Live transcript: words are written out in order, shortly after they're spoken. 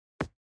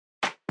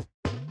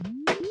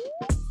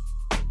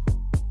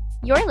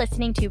You're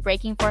listening to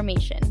Breaking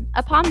Formation,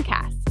 a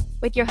podcast,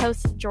 with your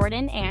hosts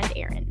Jordan and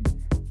Aaron.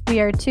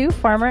 We are two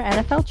former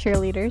NFL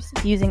cheerleaders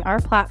using our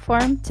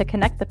platform to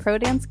connect the pro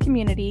dance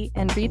community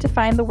and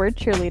redefine the word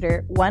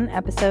cheerleader one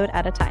episode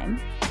at a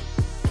time.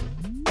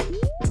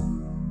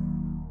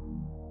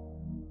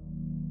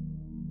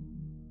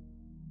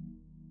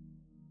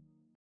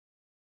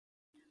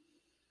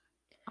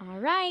 All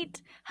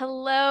right.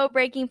 Hello,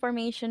 Breaking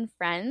Formation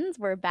friends.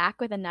 We're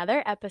back with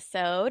another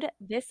episode.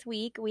 This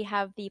week, we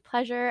have the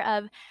pleasure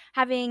of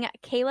having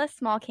Kayla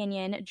Small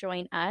Canyon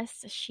join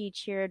us. She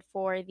cheered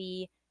for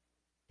the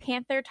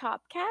Panther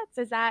Top Cats.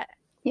 Is that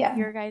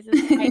your guys'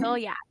 title?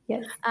 Yeah.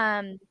 Yes.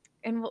 And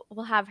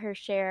we'll have her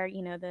share,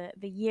 the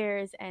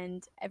years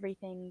and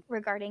everything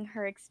regarding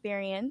her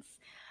experience.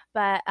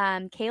 But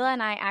Kayla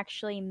and I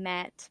actually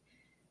met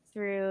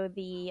through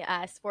the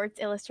Sports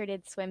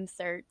Illustrated swim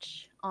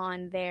search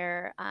on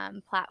their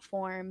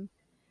platform.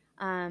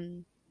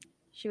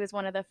 She was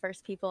one of the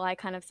first people I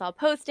kind of saw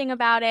posting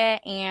about it,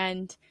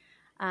 and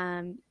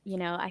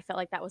I felt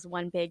like that was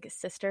one big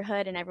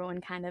sisterhood, and everyone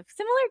kind of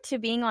similar to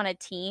being on a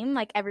team.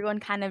 Like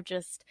everyone kind of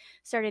just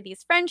started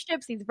these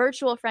friendships, these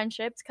virtual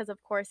friendships, because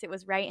of course it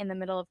was right in the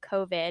middle of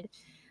COVID.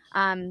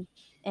 And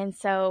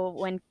so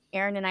when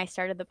Aaron and I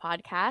started the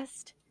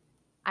podcast,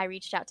 I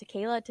reached out to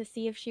Kayla to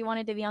see if she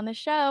wanted to be on the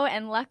show,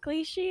 and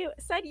luckily she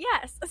said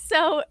yes.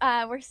 So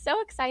we're so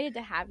excited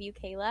to have you,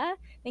 Kayla.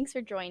 Thanks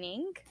for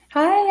joining.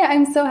 Hi,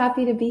 I'm so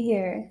happy to be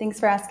here. Thanks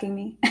for asking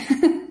me.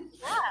 Yeah,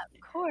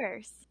 of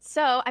course.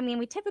 So,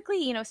 we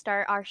typically,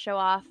 start our show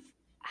off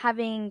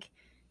having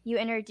you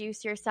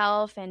introduce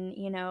yourself and,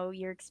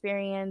 your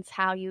experience,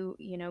 how you,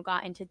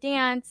 got into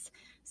dance.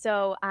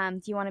 So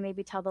do you want to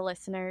maybe tell the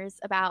listeners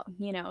about,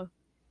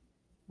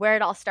 where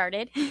it all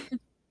started?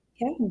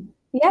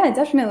 Yeah,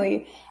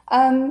 definitely.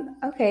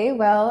 Okay,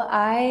 well,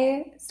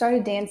 I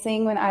started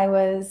dancing when I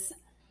was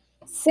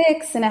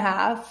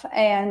 6.5.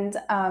 And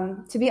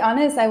to be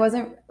honest, I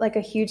wasn't like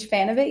a huge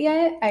fan of it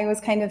yet. I was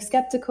kind of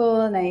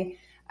skeptical, and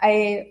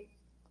I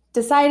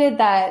decided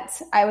that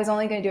I was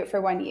only going to do it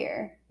for 1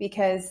 year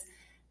because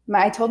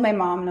I told my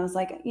mom, and I was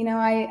like,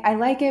 I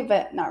like it,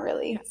 but not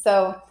really.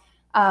 So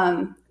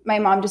my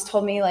mom just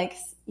told me, like,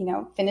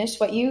 finish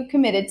what you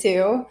committed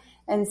to.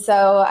 And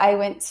so I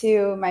went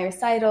to my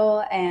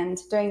recital, and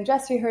during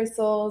dress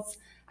rehearsals,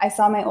 I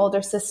saw my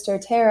older sister,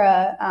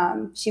 Tara.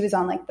 She was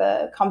on like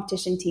the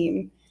competition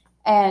team,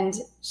 and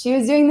she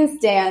was doing this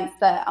dance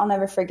that I'll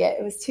never forget.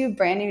 It was to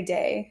Brand New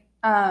Day.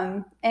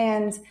 And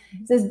it's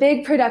this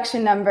big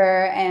production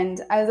number, and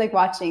I was like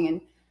watching,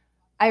 and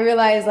I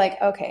realized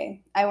like,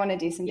 okay, I want to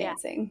do some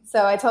dancing.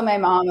 So I told my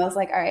mom, I was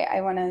like, all right,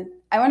 I want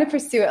to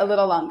pursue it a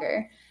little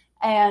longer.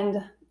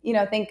 And,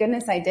 thank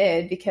goodness I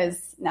did,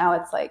 because now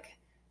it's like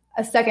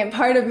a second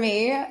part of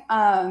me.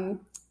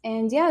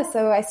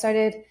 So I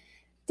started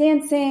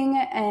dancing,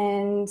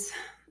 and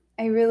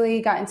I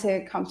really got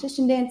into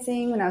competition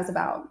dancing when I was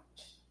about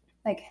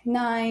like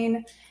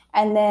 9.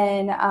 And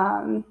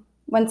then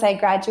once I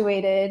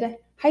graduated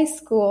high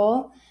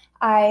school,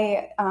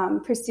 I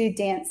pursued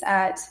dance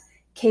at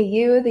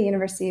KU, the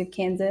University of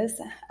Kansas,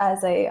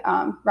 as a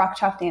rock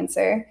chalk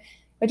dancer,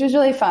 which was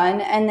really fun.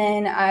 And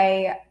then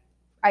I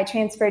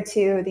transferred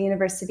to the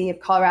University of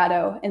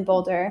Colorado in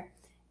Boulder,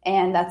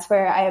 and that's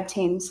where I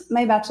obtained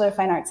my Bachelor of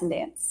Fine Arts in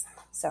Dance.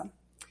 So,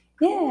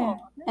 yeah.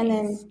 Cool. Nice. And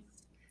then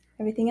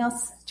everything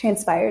else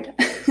transpired.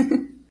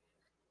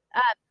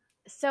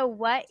 So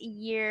what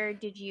year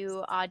did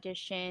you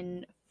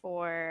audition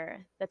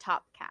for the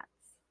Top Cats?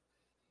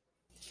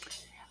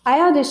 I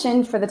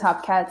auditioned for the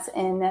Top Cats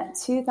in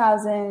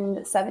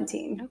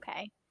 2017.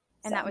 Okay.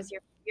 And that was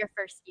your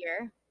first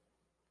year?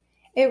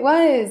 It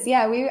was,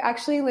 yeah. We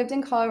actually lived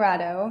in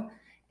Colorado,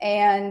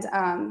 and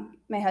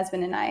my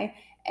husband and I,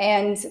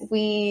 and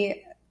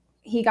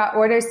he got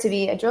orders to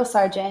be a drill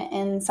sergeant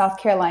in South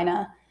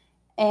Carolina.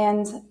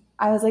 And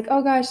I was like,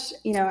 oh gosh,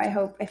 I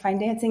hope I find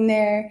dancing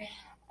there.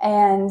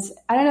 And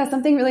I don't know,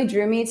 something really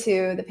drew me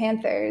to the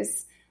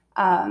Panthers.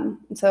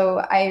 So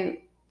I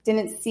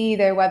didn't see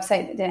their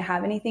website that didn't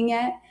have anything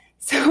yet.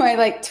 So I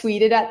like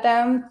tweeted at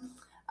them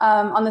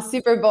on the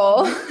Super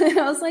Bowl. And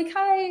I was like,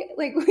 hi,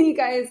 like, will you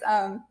guys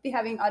be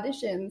having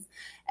auditions?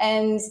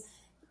 And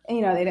they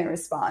didn't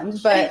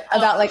respond. But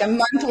about like a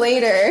month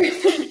later,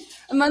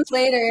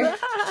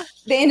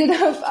 they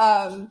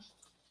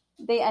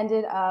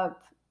ended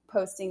up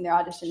posting their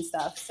audition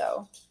stuff.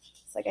 So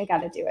it's like, I got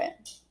to do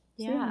it.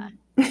 Yeah.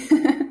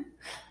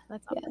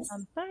 That's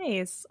awesome.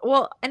 Nice.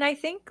 Well, and I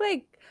think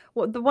like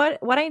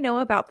what I know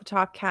about the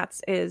Top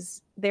Cats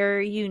is they're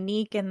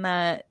unique in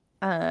that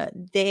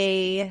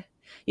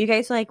you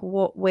guys like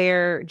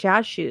wear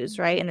jazz shoes,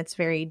 right? And it's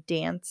very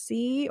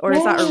dancey, or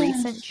is that a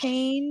recent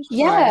change?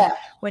 Yeah.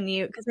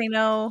 Because I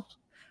know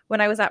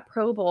when I was at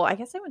Pro Bowl, I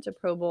guess I went to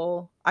Pro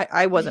Bowl.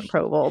 I wasn't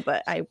Pro Bowl,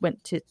 but I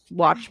went to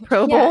watch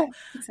Pro Bowl.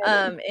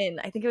 In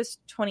I think it was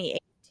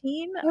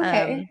 2018.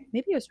 Okay.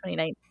 Maybe it was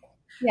 2019.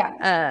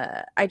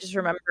 Yeah. I just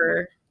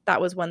remember that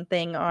was one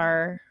thing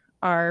our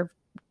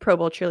Pro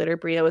Bowl cheerleader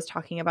Bria was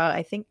talking about.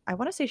 I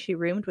want to say she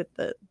roomed with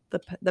the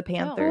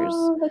Panthers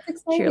that's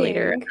exciting.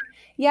 cheerleader.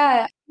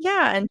 Yeah.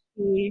 And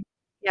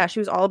she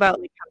was all about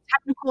like how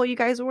technical you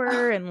guys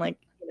were and like,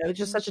 you know,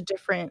 just such a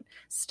different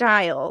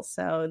style.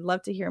 So I'd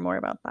love to hear more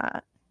about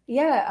that.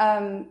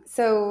 Yeah.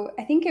 So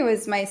I think it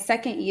was my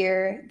second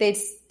year, they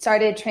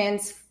started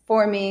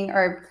transitioning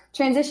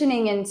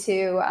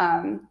into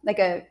like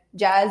a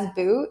jazz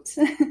boot.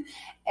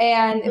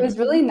 And it was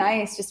really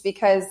nice just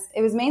because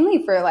it was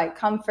mainly for like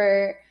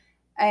comfort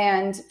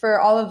and for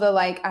all of the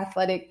like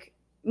athletic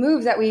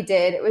moves that we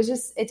did.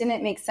 It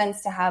didn't make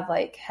sense to have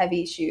like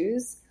heavy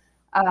shoes.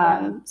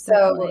 And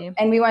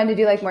we wanted to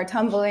do like more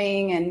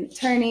tumbling and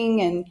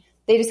turning, and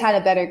they just had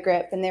a better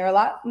grip and they were a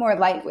lot more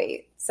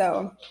lightweight.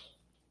 So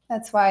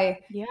that's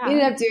why we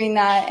ended up doing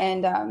that,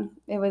 and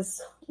it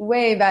was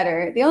way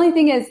better. The only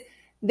thing is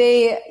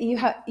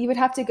you would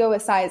have to go a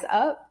size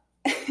up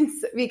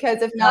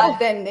because if not,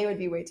 then they would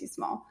be way too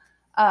small.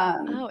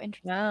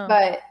 Interesting.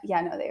 But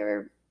yeah, no,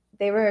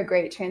 they were a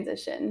great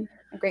transition,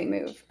 a great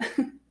move.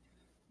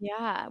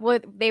 Yeah. Well,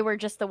 they were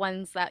just the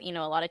ones that, you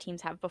know, a lot of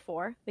teams have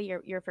before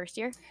your first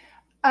year.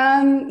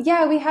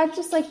 Yeah, we had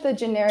just like the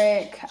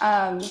generic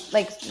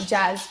like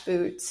jazz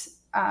boot,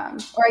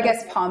 or I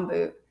guess palm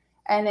boot.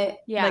 And it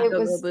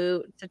was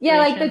boot situation.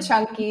 Like the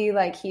chunky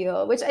like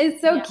heel, which is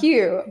so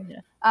cute. Yeah.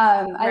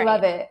 I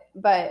love it,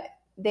 but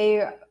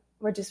they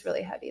were just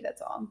really heavy.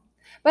 That's all.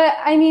 But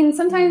I mean,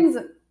 sometimes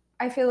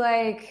I feel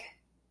like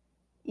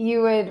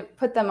you would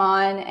put them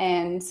on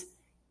and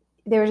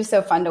they were just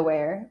so fun to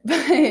wear. But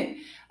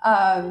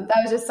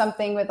that was just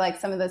something with like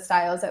some of the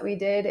styles that we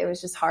did. It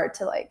was just hard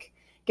to like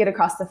get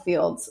across the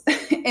fields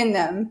in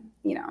them,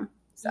 you know.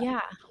 So,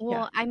 yeah.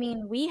 Well, I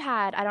mean,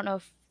 I don't know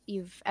if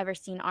you've ever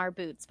seen our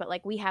boots, but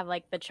like we have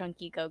like the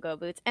chunky go-go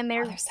boots, and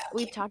they're so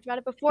we've talked about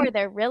it before.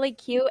 They're really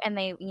cute, and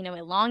they, you know,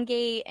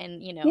 elongate,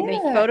 and you know, they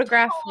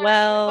photograph really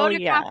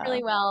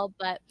well.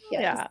 But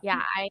they're telling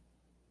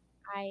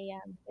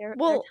your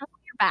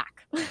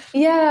back.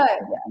 Yeah.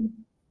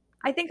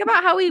 I think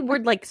about how we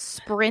would like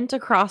sprint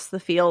across the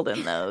field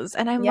in those,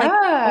 and I'm like,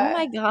 oh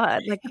my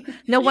god, like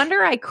no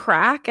wonder I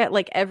crack at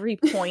like every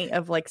point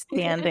of like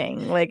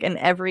standing, like in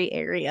every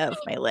area of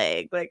my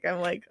leg. Like I'm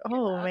like,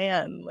 oh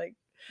man, like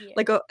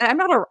I'm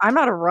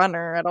not a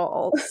runner at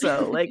all.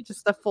 So like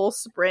just a full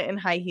sprint in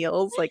high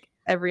heels like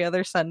every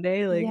other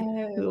Sunday. Like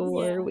who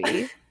were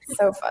we?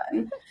 So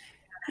fun.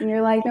 And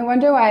you're like, no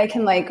wonder why I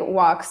can like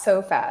walk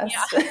so fast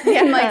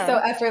and like so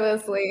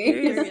effortlessly.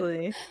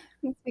 Seriously.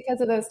 It's because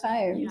of those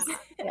times.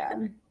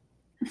 Yeah.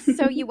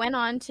 So you went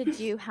on to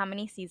do how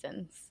many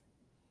seasons?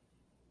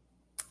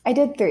 I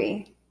did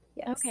 3.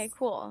 Yes. Okay,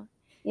 cool.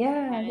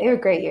 Yeah, they were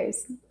great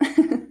years.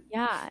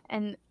 Yeah,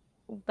 and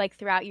like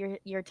throughout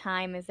your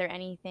time, is there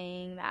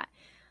anything that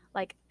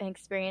like an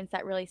experience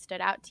that really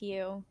stood out to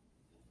you?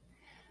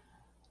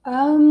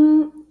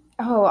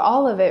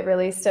 All of it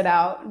really stood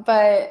out,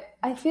 but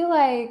I feel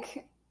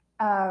like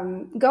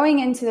going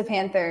into the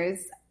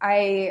Panthers,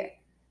 I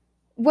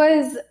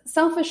was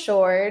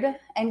self-assured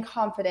and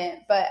confident,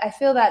 but I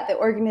feel that the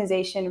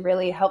organization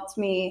really helped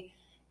me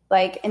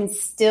like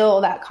instill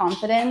that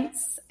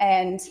confidence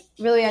and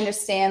really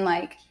understand,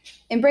 like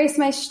embrace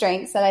my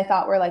strengths that I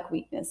thought were like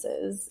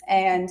weaknesses,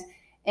 and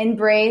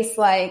embrace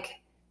like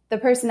the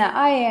person that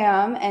I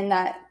am and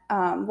that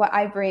what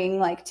I bring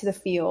like to the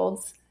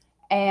fields,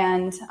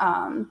 and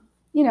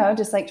you know,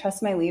 just like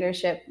trust my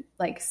leadership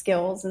like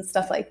skills and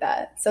stuff like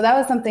that. So that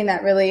was something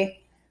that really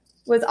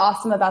was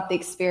awesome about the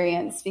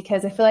experience,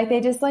 because I feel like they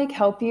just like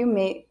help you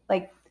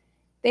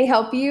they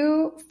help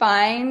you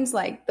find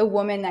like the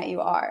woman that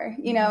you are,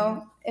 you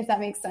know, if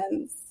that makes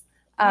sense.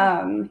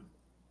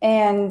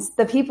 And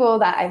the people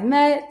that I've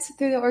met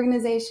through the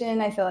organization,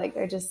 I feel like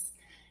they're just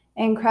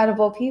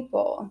incredible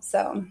people.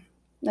 So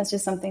that's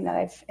just something that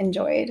I've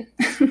enjoyed.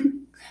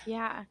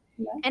 Yeah.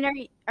 And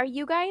are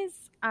you guys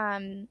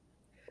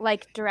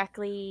like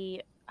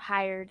directly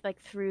hired like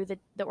through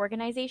the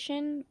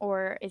organization,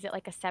 or is it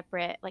like a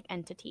separate like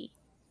entity?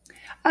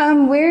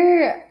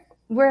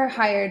 We're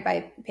hired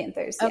by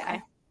Panthers.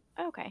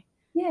 Okay.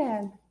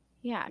 Yeah.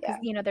 Yeah, because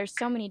you know there's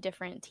so many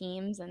different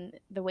teams, and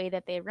the way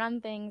that they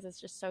run things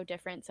is just so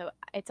different. So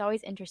it's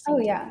always interesting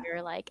to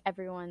hear like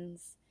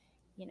everyone's,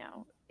 you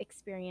know,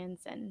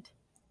 experience and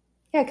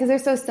because they're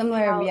so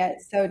similar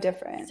yet so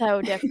different.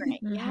 So different.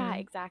 Yeah,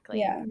 exactly.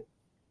 Yeah.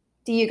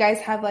 Do you guys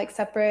have like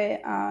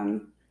separate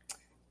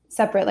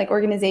like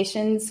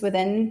organizations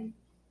within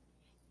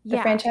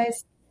the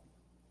franchise?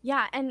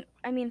 Yeah, and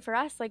I mean for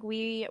us, like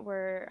we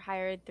were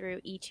hired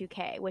through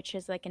E2K, which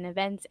is like an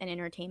events and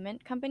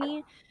entertainment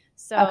company.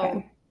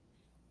 So,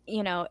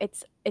 you know,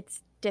 it's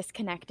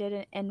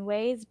disconnected in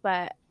ways,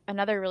 but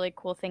another really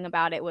cool thing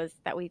about it was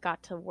that we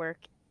got to work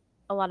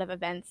a lot of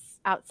events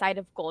outside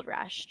of Gold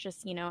Rush,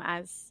 just, you know,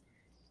 as,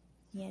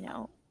 you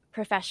know,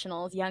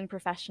 professionals, young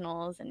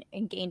professionals,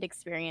 and gained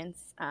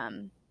experience,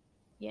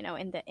 you know,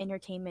 in the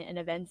entertainment and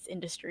events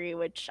industry,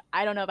 which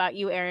I don't know about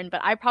you, Erin,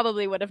 but I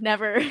probably would have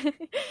never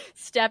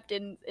stepped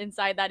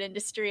inside that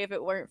industry if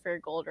it weren't for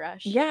Gold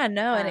Rush. Yeah,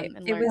 no,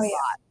 and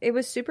it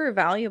was super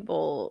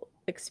valuable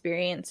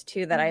experience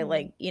too, that I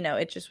like, you know,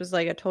 it just was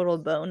like a total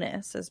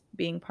bonus as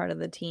being part of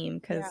the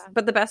team.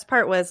 But the best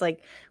part was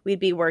like we'd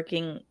be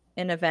working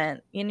an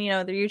event, and you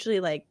know, they're usually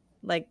like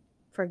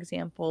for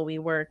example, we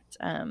worked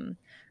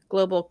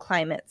Global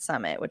Climate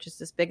Summit, which is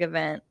this big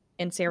event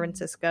in San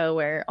Francisco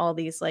where all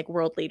these like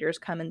world leaders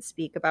come and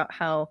speak about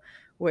how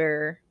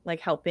we're like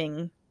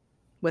helping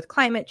with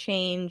climate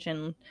change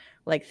and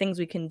like things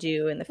we can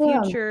do in the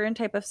future and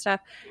type of stuff.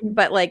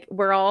 But like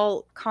we're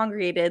all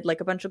congregated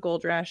like a bunch of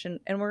Gold Rush, and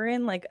we're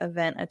in like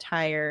event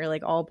attire,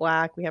 like all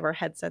black. We have our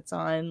headsets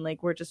on,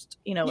 like we're just,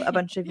 you know, a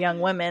bunch of young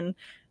women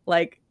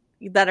like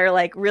that are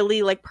like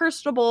really like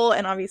personable,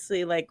 and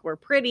obviously like we're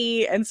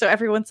pretty, and so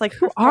everyone's like,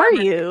 who are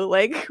you,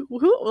 like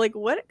who, like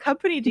what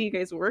company do you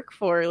guys work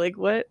for, like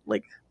what,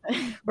 like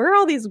where are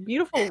all these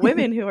beautiful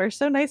women who are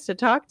so nice to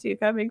talk to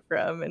coming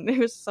from? And it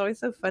was just always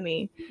so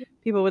funny.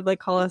 People would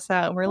like call us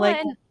out and we're like,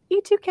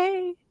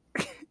 E2K.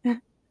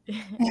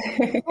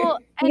 Well,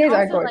 you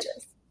guys are gorgeous.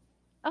 Like,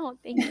 oh,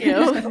 thank you.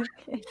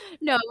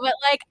 No, but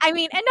like, I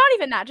mean, and not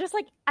even that, just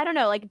like, I don't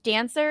know, like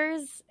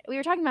dancers, we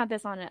were talking about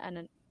this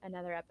on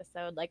another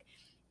episode, like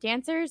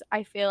dancers,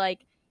 I feel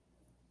like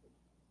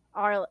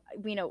are,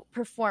 you know,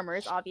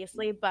 performers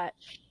obviously, but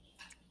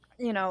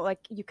you know, like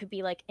you could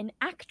be like an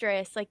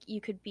actress, like you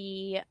could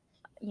be,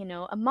 you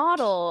know, a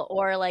model,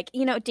 or like,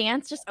 you know,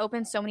 dance just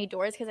opens so many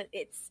doors because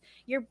it's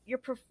you're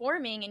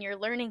performing and you're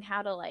learning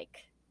how to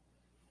like,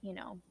 you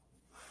know,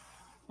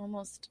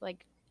 almost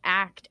like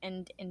act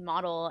and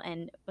model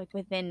and like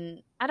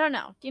within, I don't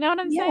know, do you know what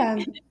I'm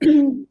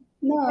saying?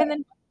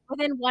 No,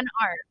 within one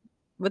art.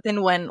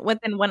 Within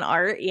one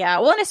art, yeah.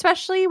 Well, and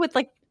especially with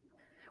like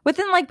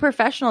within like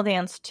professional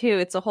dance too,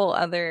 it's a whole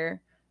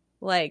other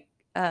like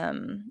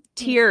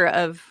tier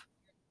of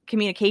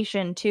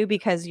communication too,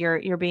 because you're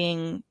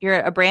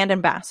a brand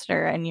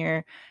ambassador and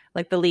you're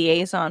like the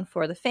liaison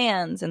for the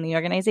fans and the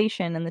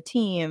organization and the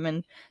team,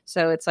 and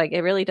so it's like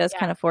it really does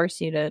kind of force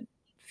you to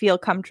feel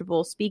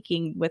comfortable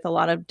speaking with a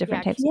lot of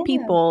different types of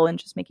people and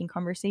just making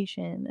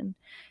conversation. And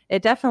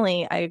it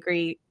definitely, I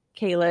agree,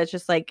 Kayla, it's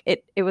just like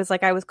it was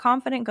like I was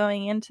confident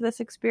going into this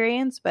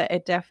experience, but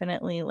it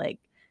definitely like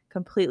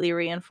completely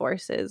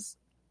reinforces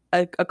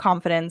a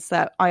confidence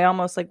that I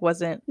almost like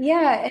wasn't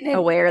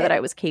aware that I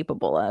was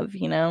capable of,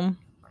 you know?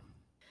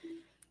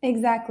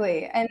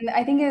 Exactly. And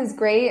I think it was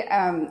great.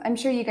 I'm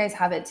sure you guys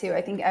have it too.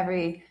 I think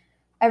every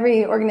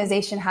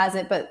organization has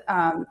it, but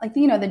like,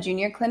 you know, the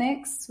junior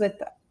clinics with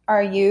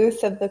our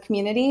youth of the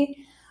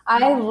community,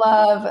 I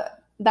love,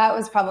 that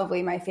was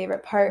probably my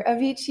favorite part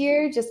of each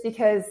year, just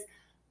because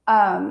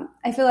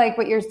I feel like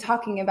what you're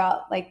talking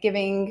about, like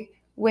giving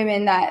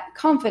women that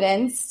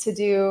confidence to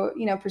do,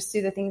 you know,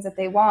 pursue the things that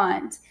they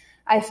want.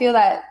 I feel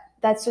that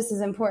that's just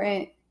as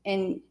important.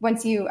 And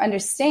once you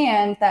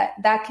understand that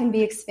that can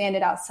be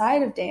expanded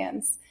outside of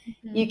dance,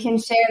 you can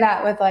share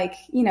that with like,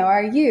 you know,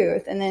 our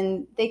youth, and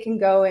then they can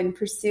go and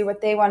pursue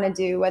what they want to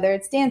do, whether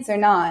it's dance or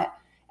not.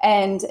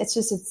 And it's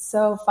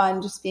so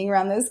fun just being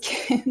around those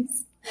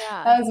kids.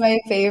 Yeah. That was my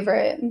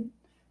favorite.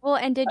 Well,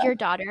 and did your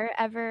daughter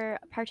ever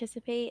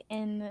participate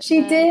in?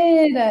 She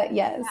did. Yes,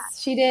 yeah.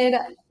 She did.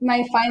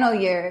 My final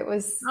year, it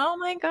was. Oh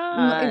my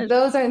God!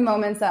 Those are the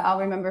moments that I'll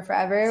remember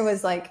forever.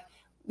 Was like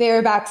they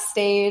were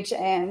backstage,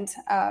 and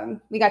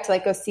we got to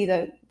like go see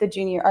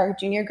our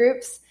junior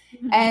groups,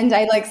 and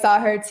I like saw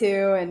her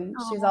too, and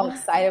she was all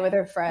excited with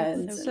her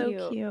friends. That's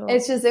so cute.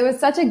 It was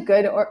such a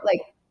good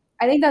like.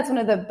 I think that's one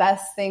of the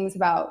best things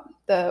about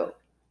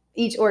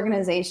each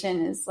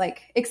organization is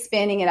like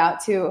expanding it out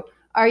to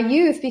our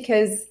youth,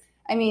 because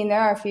I mean,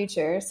 they're our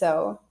future.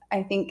 So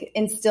I think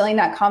instilling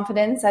that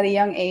confidence at a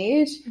young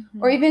age,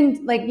 or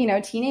even like, you know,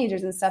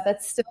 teenagers and stuff,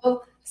 that's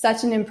still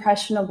such an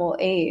impressionable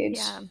age.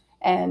 Yeah.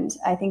 And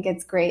I think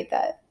it's great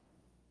that,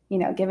 you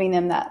know, giving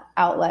them that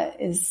outlet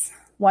is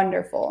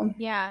wonderful.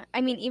 Yeah.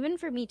 I mean, even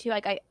for me too,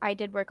 like I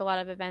did work a lot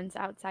of events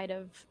outside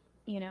of,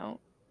 you know,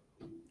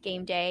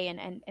 game day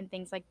and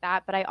things like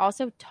that, but I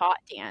also taught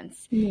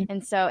dance,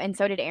 and so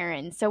did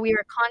Erin. So we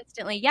were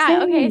constantly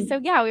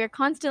we were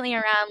constantly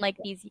around like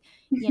these,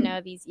 you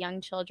know, these young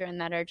children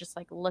that are just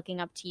like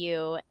looking up to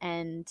you,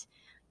 and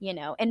you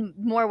know, in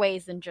more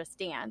ways than just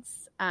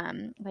dance,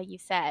 like you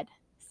said.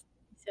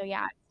 So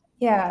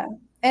yeah,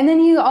 and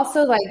then you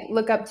also like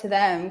look up to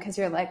them because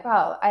you're like,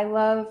 wow, I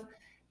love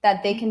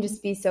that they can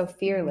just be so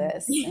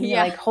fearless, and you're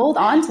like, hold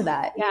on to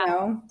that, you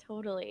know?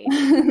 Totally.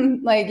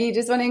 Like you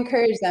just want to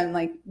encourage them,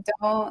 like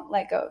don't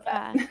let go of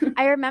that.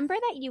 I remember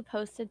that you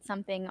posted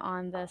something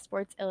on the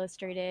Sports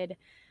Illustrated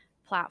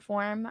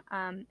platform,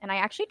 and I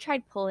actually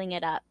tried pulling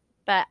it up,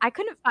 but I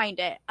couldn't find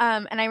it.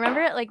 And I remember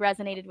it like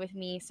resonated with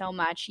me so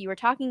much. You were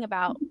talking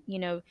about, you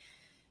know,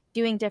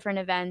 doing different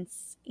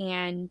events,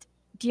 and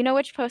do you know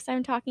which post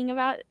I'm talking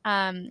about?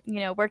 You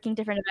know, working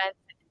different events.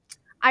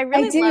 I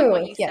really love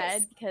what you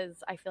said,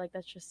 because I feel like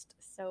that's just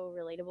so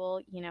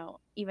relatable, you know,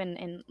 even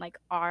in like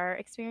our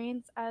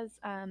experience as,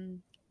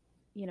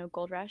 you know,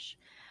 Gold Rush.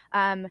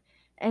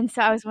 And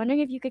so I was wondering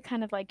if you could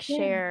kind of like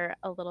share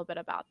a little bit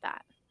about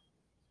that.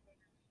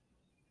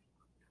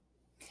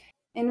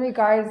 In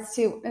regards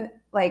to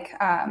like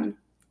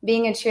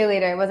being a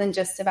cheerleader, it wasn't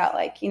just about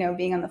like, you know,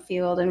 being on the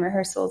field and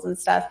rehearsals and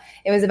stuff.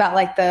 It was about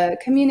like the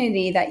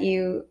community that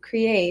you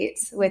create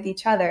with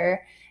each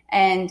other.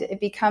 And it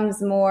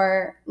becomes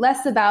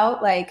less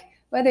about like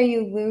whether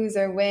you lose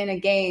or win a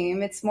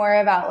game. It's more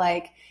about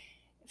like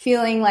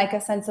feeling like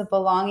a sense of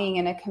belonging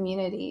in a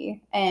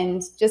community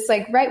and just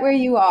like right where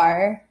you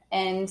are.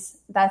 And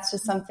that's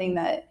just something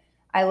that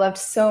I loved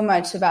so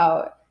much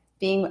about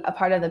being a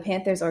part of the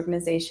Panthers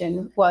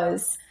organization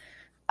was,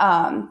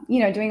 you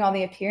know, doing all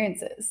the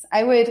appearances.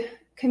 I would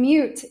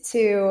commute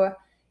to,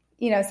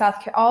 you know,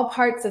 all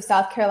parts of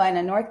South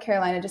Carolina, North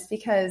Carolina, just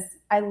because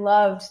I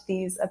loved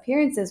these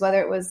appearances,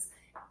 whether it was,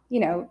 you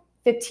know,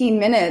 15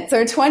 minutes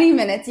or 20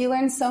 minutes. You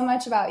learn so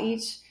much about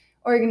each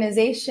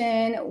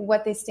organization,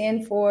 what they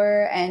stand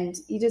for, and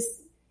you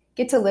just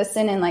get to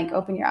listen and like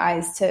open your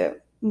eyes to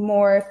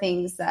more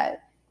things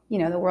that, you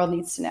know, the world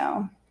needs to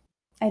know.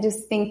 I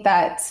just think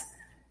that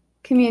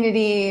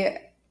community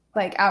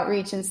like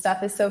outreach and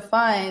stuff is so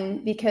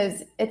fun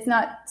because it's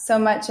not so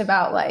much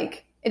about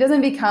like, it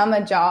doesn't become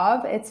a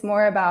job. It's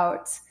more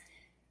about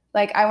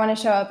like, I want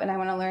to show up and I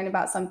want to learn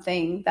about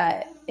something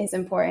that is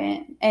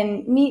important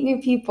and meet new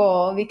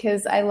people,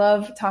 because I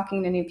love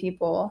talking to new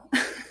people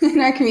in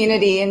our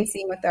community and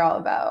seeing what they're all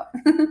about.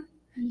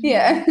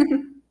 Yeah.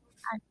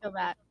 I feel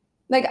that.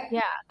 Like,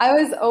 yeah, I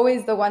was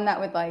always the one that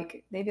would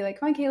like, they'd be like,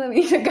 come on, Kayla,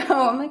 we need to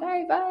go. I'm like, all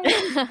right, bye.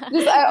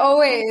 I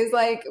always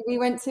like, we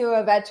went to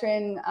a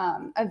veteran,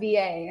 a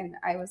VA, and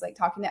I was like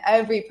talking to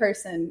every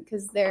person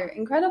because they're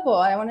incredible.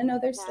 I want to know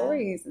their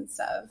stories and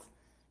stuff.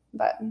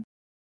 But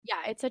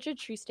yeah, it's such a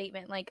true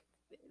statement. Like,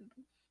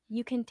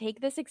 you can take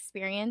this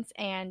experience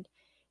and,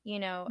 you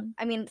know,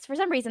 I mean, for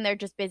some reason they're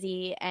just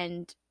busy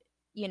and,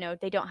 you know,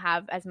 they don't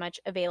have as much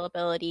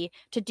availability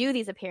to do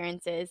these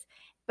appearances.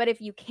 But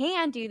if you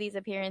can do these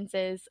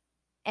appearances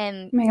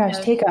and oh my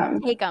gosh, take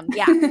them.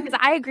 Yeah. Because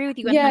I agree with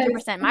you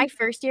 100%. My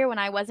first year when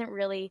I wasn't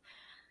really,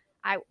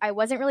 I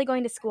wasn't really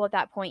going to school at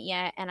that point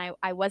yet. And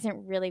I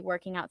wasn't really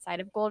working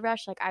outside of Gold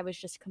Rush. Like, I was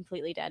just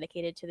completely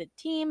dedicated to the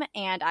team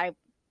and I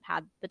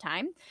had the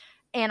time.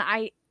 And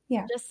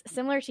just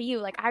similar to you,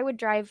 like I would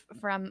drive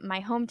from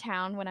my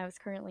hometown when I was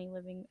currently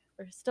living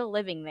or still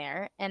living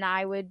there. And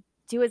I would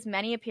do as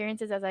many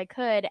appearances as I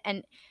could.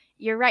 And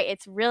you're right.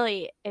 It's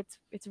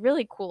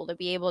really cool to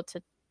be able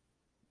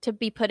to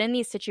be put in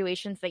these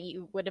situations that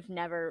you would have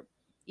never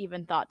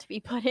even thought to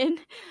be put in.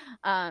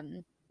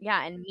 And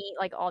meet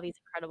like all these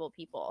incredible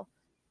people.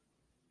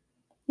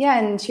 Yeah,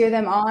 and cheer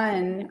them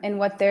on in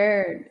what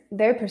they're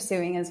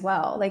pursuing as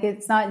well. Like,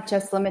 it's not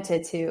just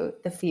limited to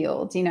the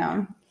field, you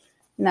know.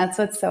 And that's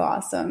what's so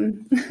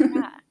awesome.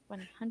 Yeah,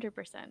 100%.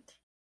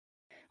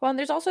 Well, and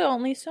there's also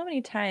only so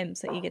many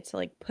times that you get to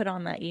like put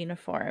on that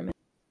uniform, and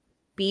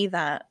be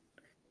that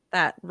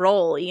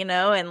role, you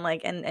know, and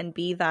like and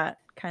be that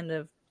kind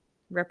of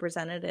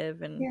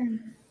representative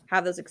and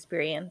have those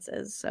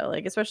experiences. So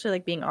like, especially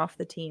like being off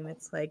the team,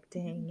 it's like,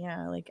 dang,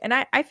 yeah, like, and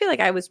I feel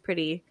like I was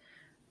pretty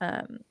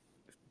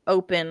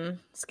open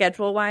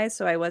schedule wise,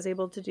 so I was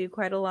able to do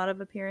quite a lot of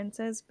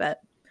appearances,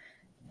 but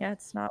yeah,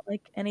 it's not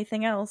like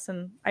anything else.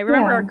 And I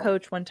remember our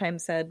coach one time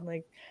said,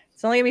 like,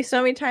 it's only gonna be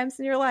so many times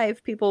in your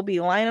life people will be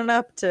lining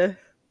up to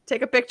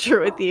take a picture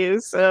with you,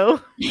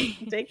 so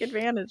take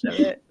advantage of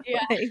it. Yeah.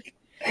 Like,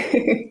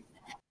 do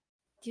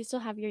you still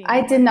have your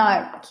uniform? I did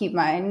not keep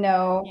mine,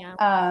 no.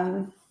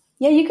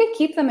 Yeah, you could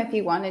keep them if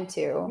you wanted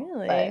to.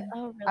 Really? But,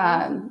 oh,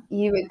 really?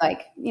 You would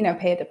like, you know,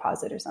 pay a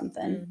deposit or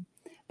something.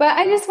 But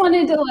I just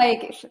wanted to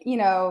like, you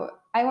know,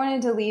 I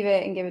wanted to leave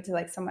it and give it to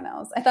like someone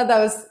else. I thought that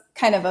was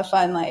kind of a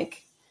fun,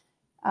 like,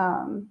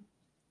 kind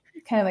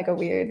of like a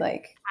weird,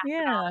 like,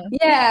 yeah,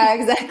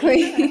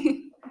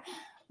 exactly.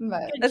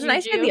 But that's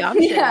nice to have the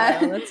option. Yeah.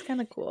 That's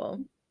kind of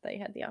cool that you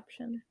had the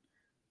option.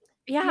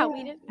 Yeah,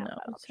 we didn't have that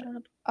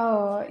option.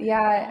 Oh,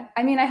 yeah.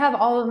 I mean, I have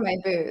all of my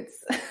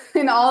boots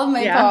and all of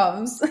my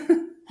poms.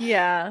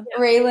 Yeah.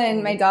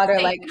 Raylan, my daughter,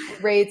 like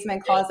raids my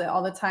closet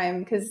all the time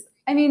because,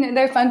 I mean,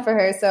 they're fun for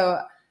her. So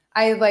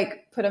I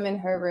like put them in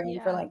her room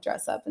for like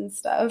dress up and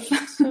stuff.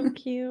 So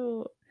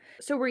cute.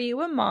 So were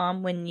you a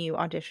mom when you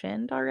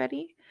auditioned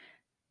already?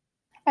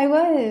 I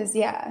was,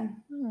 yeah.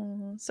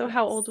 Oh, so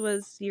how old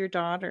was your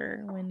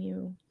daughter when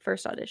you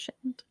first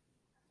auditioned?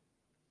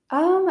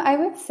 I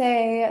would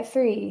say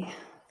three-ish.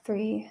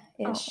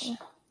 Oh.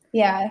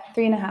 Yeah,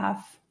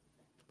 3.5.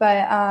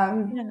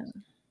 But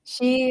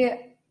she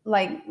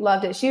like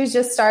loved it. She was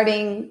just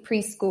starting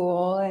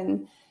preschool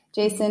and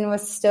Jason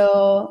was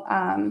still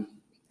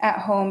at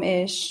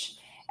home-ish.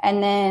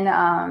 And then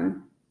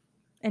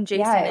and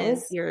Jason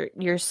is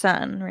your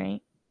son,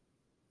 right?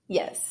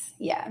 Yes,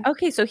 yeah.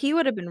 Okay, so he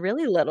would have been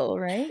really little,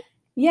 right?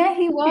 Yeah,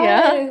 he was.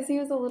 Yeah. He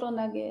was a little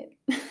nugget.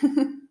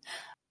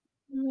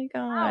 Oh my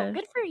god! Wow,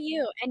 good for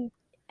you.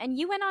 And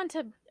you went on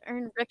to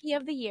earned Rookie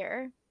of the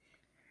Year,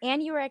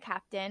 and you were a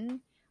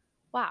captain.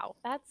 Wow,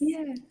 that's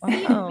Yeah.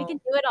 we can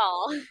do it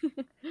all.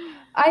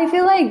 I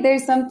feel like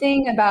there's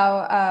something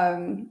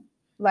about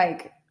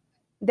like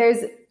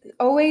there's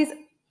always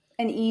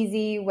an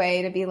easy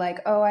way to be like,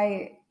 oh,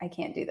 I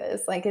can't do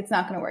this. Like, it's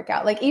not going to work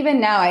out. Like, even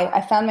now,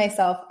 I found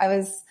myself, I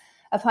was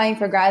applying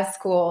for grad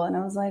school and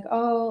I was like,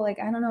 oh, like,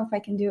 I don't know if I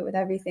can do it with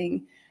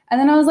everything. And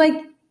then I was like,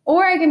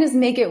 or I can just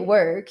make it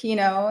work, you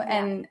know? Yeah.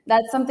 And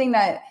that's something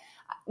that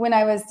when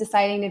I was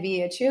deciding to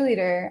be a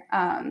cheerleader,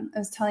 I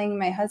was telling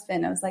my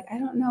husband, I was like, I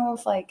don't know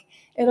if like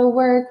it'll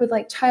work with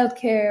like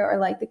childcare or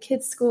like the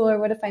kids' school, or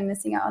what if I'm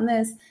missing out on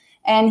this?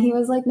 And he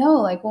was like, no,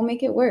 like we'll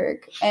make it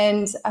work.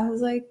 And I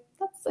was like,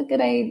 that's a good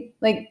idea.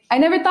 Like, I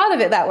never thought of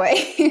it that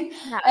way.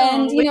 Yeah.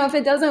 And you know, if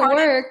it doesn't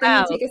work,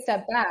 then you take a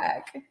step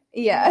back.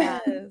 Yeah.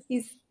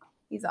 Yes.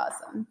 He's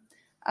awesome.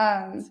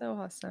 So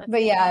awesome.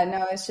 But yeah,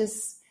 no, it's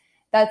just,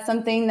 that's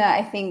something that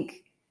I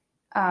think,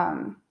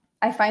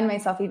 I find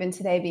myself even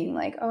today being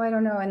like, oh, I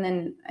don't know. And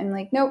then I'm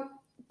like, nope,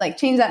 like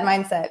change that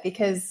mindset,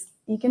 because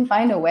you can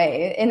find a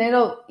way, and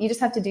you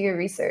just have to do your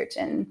research.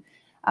 And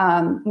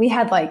we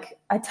had like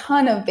a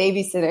ton of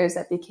babysitters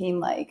that became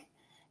like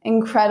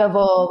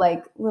incredible,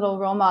 like little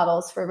role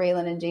models for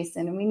Raylan and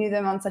Jason. And we knew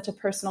them on such a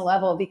personal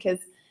level because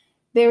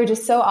they were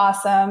just so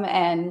awesome.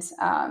 And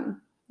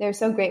they were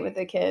so great with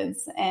the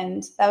kids.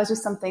 And that was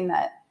just something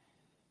that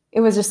it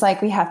was just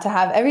like, we have to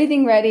have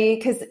everything ready,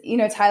 because, you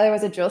know, Tyler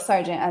was a drill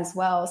sergeant as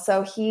well.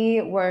 So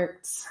he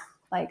worked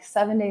like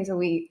 7 days a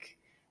week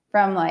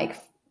from like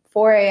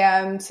 4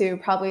 a.m. to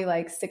probably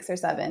like 6 or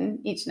 7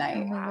 each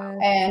night. Oh,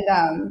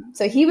 and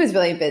so he was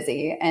really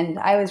busy and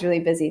I was really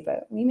busy,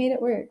 but we made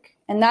it work.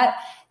 And that,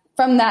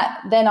 from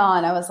that then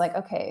on, I was like,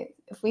 okay,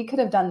 if we could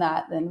have done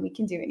that, then we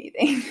can do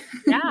anything.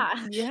 Yeah.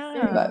 But,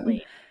 yeah.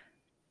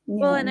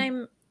 Well,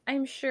 and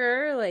I'm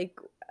sure like,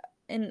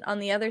 and on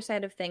the other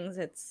side of things,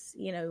 it's,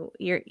 you know,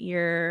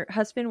 your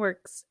husband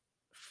works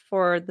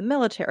for the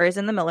military, or is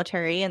in the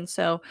military. And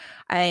so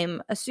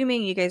I'm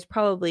assuming you guys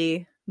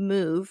probably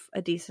move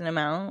a decent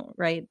amount,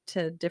 right,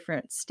 to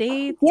different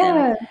states.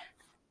 Yeah.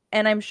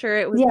 And I'm sure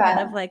it was kind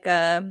of like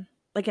an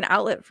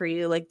outlet for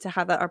you, like to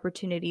have that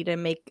opportunity to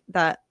make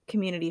that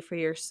community for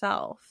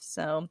yourself.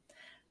 So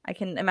I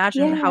can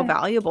imagine how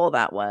valuable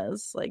that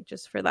was, like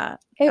just for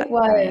that. It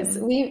was.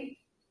 Time.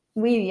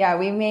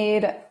 We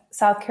made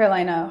South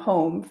Carolina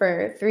home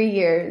for 3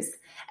 years.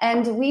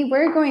 And we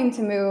were going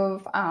to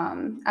move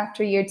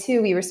after year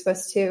 2. We were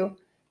supposed to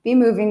be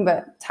moving,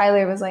 but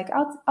Tyler was like,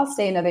 I'll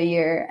stay another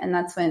year. And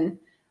that's when,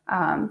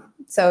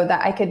 so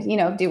that I could, you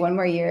know, do 1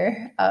 more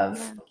year of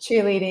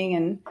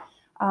cheerleading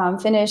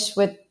and finish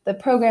with the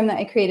program that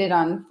I created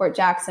on Fort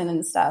Jackson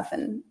and stuff.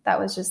 And that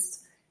was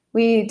just,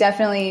 we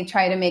definitely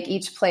try to make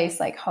each place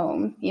like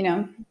home, you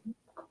know?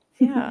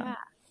 Yeah.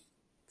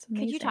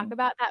 Could you talk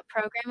about that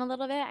program a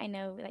little bit? I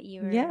know that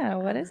you were. Yeah,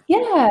 what is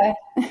Yeah.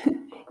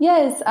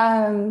 Yes.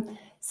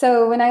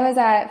 So when I was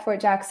at Fort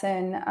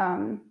Jackson,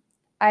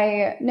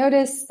 I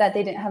noticed that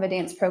they didn't have a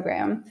dance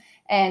program.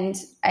 And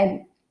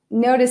I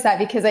noticed that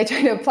because I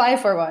tried to apply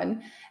for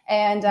one.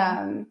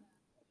 And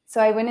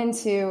so I went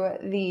into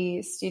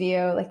the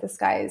studio, like the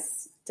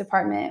Skies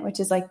department, which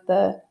is like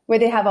where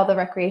they have all the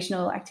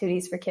recreational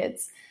activities for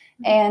kids.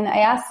 And I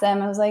asked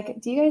them, I was like,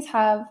 do you guys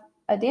have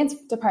a dance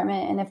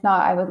department? And if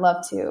not, I would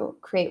love to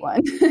create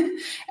one.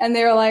 And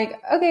they were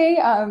like, okay,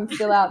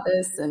 fill out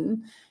this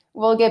and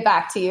we'll get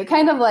back to you.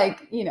 Kind of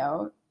like, you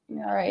know,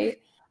 all right.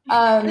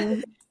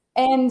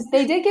 And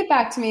they did get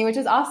back to me, which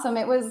is awesome.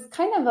 It was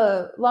kind of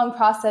a long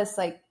process,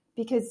 like,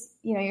 because,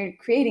 you know, you're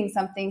creating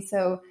something.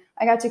 So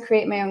I got to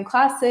create my own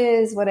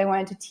classes, what I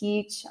wanted to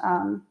teach,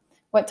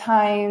 what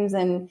times.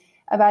 And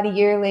about a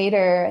year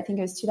later, I think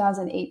it was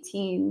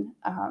 2018,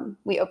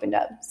 we opened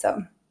up.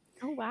 So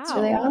it's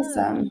really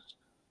awesome.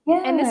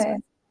 Yeah. And this is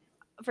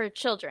for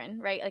children,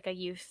 right? Like a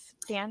youth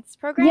dance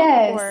program?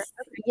 Yes.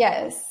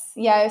 Yes.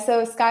 Yeah.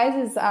 So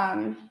Skies is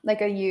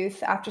like a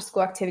youth after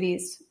school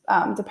activities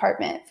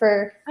department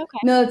for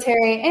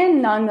military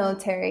and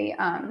non-military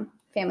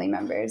family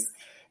members.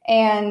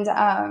 And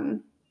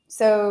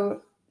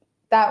so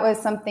that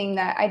was something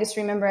that I just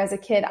remember as a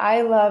kid.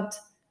 I loved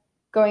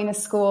going to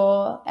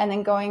school and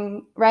then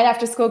going right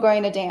after school,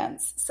 going to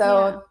dance.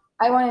 So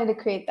I wanted to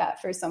create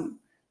that for some,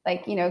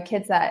 like, you know,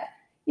 kids that,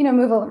 you know,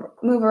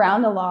 move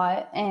around a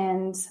lot.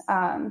 And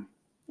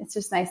it's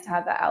just nice to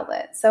have that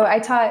outlet. So I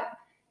taught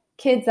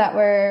kids that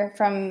were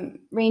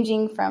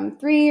ranging from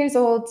 3 years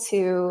old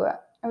to,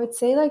 I would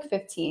say like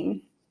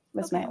 15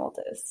 was my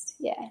oldest.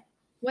 Yeah.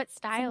 What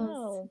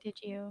styles did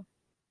you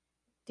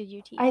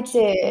teach? I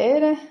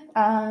did.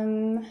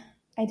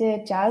 I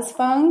did jazz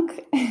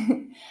funk.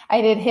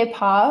 I did hip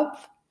hop.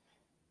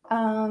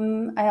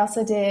 I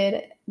also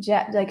did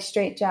like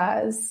straight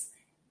jazz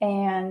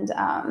and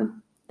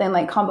then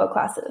like combo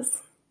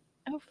classes.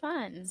 Oh,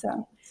 fun.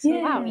 So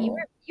wow, you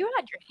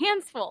had your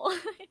hands full.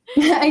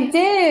 I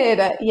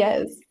did.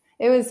 Yes.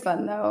 It was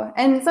fun though.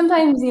 And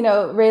sometimes, you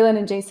know, Raylan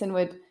and Jason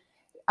would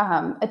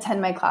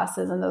attend my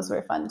classes and those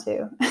were fun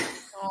too.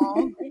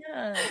 Oh,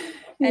 yeah.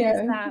 And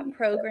Yeah. is that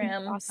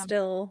program Awesome.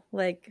 still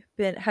like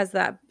has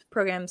that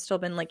program still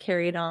been like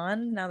carried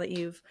on now that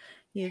you've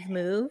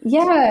moved?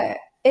 Yeah,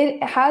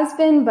 it has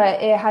been,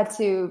 but it had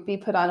to be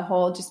put on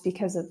hold just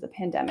because of the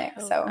pandemic.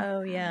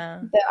 Oh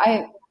yeah.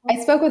 I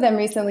spoke with them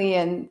recently,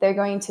 and they're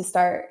going to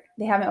start.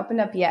 They haven't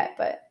opened up yet,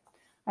 but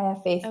I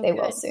have faith they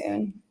will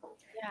soon.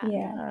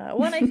 Yeah.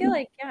 Well, and I feel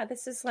like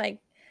this is like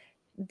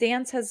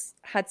dance has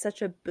had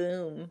such a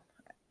boom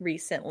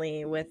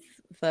recently with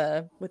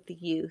the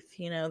youth.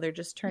 You know, they're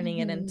just turning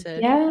it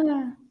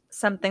into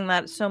something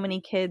that so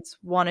many kids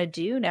want to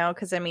do now,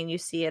 because I mean you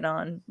see it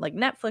on like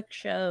Netflix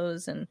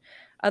shows and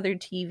other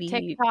TV.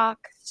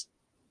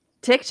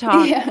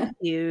 TikTok is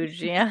huge.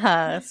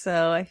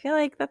 So I feel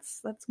like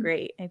that's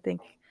great. I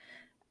think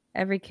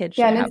every kid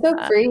should and have it's so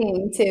that.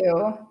 freeing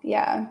too.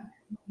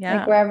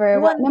 Like wherever,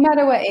 no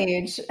matter what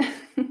age.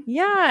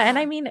 And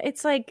I mean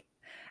it's like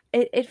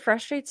it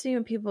frustrates me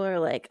when people are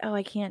like, oh,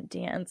 I can't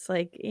dance.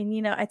 Like, and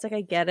you know, it's like, I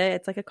get it.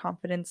 It's like a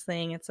confidence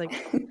thing. It's like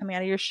coming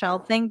out of your shell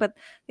thing. But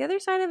the other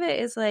side of it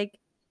is like,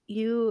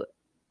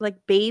 like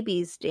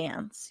babies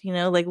dance, you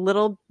know, like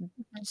little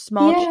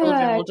small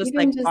children will just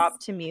like pop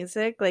to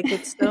music. Like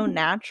it's so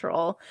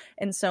natural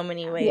in so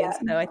many ways.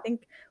 So I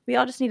think we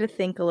all just need to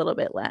think a little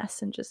bit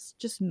less and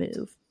just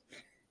move.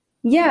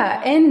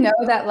 Yeah. And know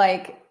that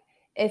like,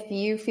 if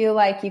you feel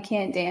like you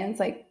can't dance,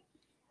 like,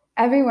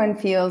 everyone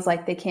feels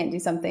like they can't do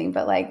something,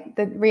 but like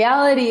the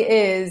reality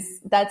is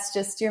that's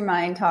just your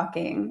mind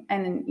talking,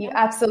 and you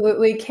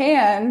absolutely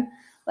can.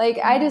 Like,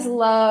 I just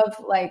love,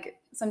 like,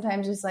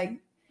 sometimes just like,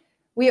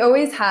 we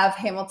always have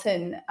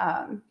Hamilton,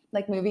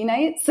 like movie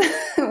nights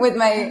with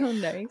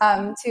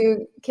my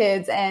two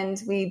kids,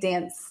 and we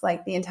dance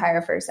like the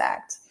entire first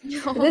act.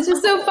 It's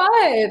just so fun.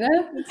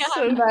 It's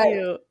so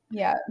cute.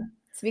 Yeah.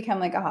 It's become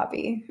like a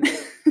hobby.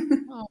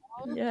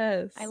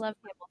 Yes. I love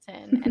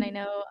Hamilton. And I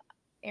know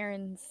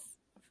Erin's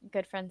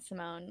good friend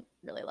Simone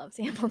really loves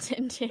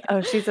Hamilton too.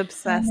 Oh, she's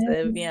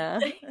obsessive. Yeah,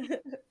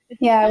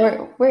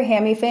 we're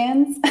Hammy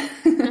fans.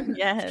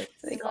 Yes.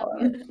 They call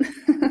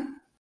them.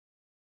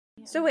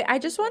 So wait, I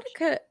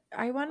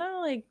want to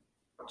like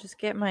just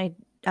get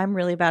I'm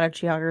really bad at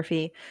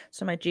geography,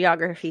 so my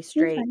geography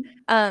straight.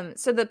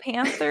 So the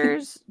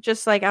Panthers,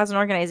 just like as an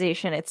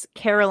organization, it's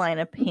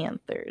Carolina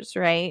Panthers,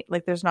 right?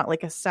 Like there's not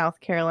like a South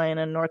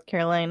Carolina, North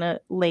Carolina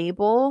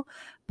label,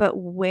 but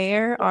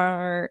where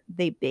are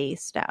they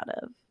based out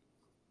of?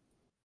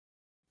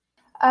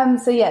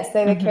 So yes,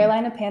 they're the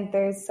Carolina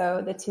Panthers,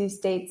 so the 2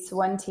 states,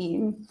 1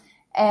 team.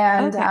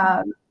 And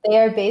they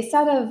are based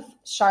out of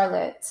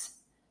Charlotte,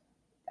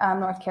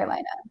 North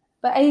Carolina.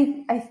 But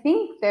I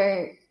think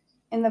they're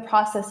in the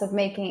process of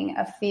making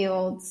a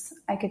field.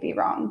 I could be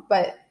wrong,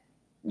 but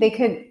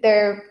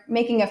they're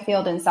making a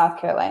field in South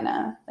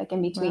Carolina, like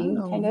in between,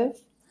 kind of.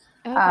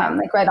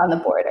 Like right on the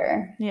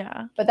border.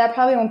 Yeah. But that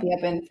probably won't be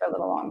open for a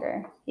little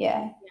longer.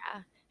 Yeah.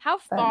 How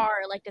far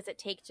like does it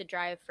take to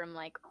drive from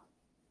like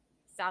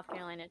South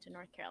Carolina to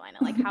North Carolina?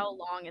 Like how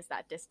long is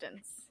that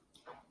distance?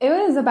 It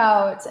was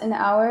about an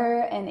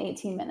hour and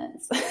 18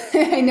 minutes.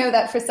 I know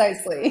that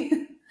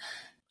precisely.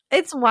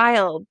 It's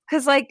wild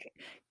because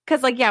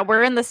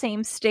we're in the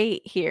same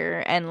state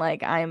here, and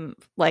like I'm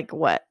like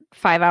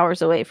 5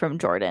 hours away from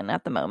Jordan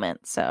at the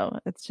moment, so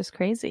it's just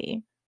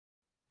crazy.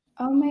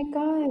 Oh my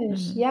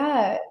gosh.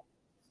 Yeah.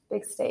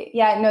 Big state.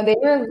 Yeah, no, they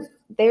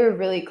were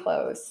really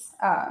close.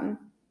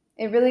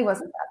 It really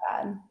wasn't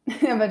that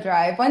bad of a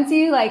drive. Once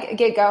you like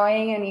get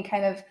going and you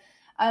kind of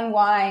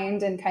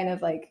unwind and kind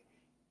of like,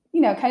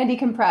 you know, kind of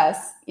decompress,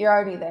 you're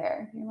already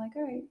there. You're like,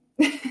 all right.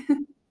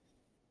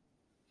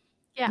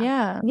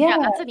 Yeah,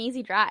 that's an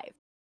easy drive.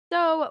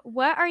 So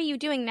what are you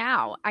doing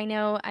now?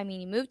 You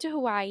moved to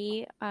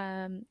Hawaii,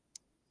 and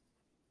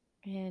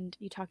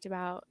you talked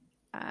about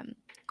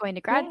going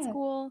to grad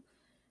school.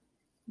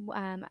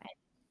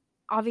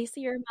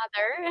 Obviously you're a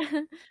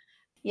mother.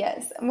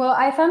 Yes. Well,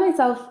 I found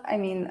myself,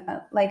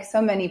 like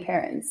so many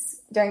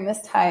parents during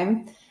this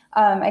time,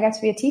 I got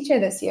to be a teacher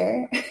this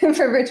year for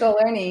virtual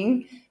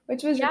learning,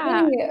 which was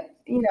really,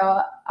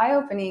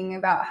 eye-opening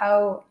about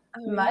how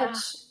much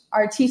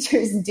our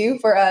teachers do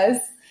for us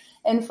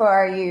and for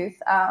our youth.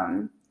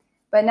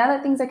 But now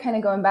that things are kind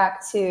of going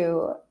back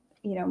to,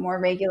 more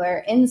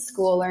regular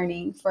in-school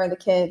learning for the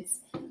kids,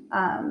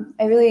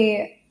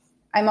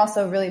 I'm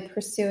also really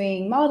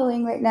pursuing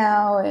modeling right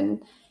now.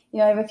 And,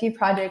 I have a few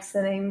projects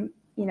that I'm,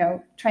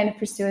 trying to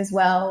pursue as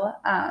well.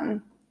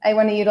 I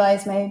want to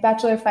utilize my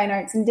Bachelor of Fine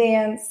Arts in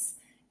dance,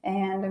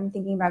 and I'm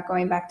thinking about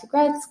going back to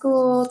grad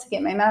school to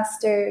get my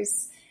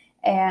master's.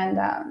 And,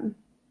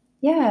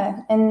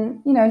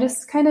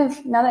 just kind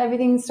of now that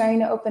everything's starting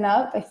to open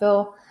up, I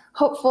feel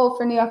hopeful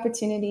for new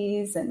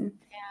opportunities and,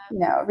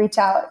 reach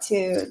out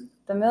to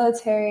the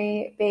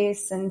military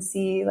base and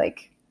see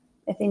like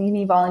if they need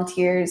any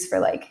volunteers for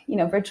like,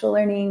 virtual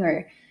learning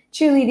or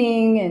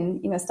cheerleading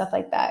and, stuff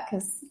like that.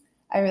 'Cause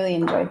I really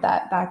enjoyed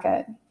that back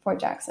at Fort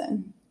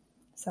Jackson.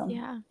 So,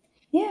 yeah.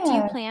 Do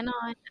you plan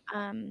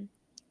on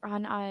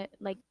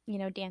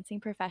dancing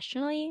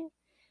professionally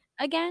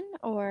again,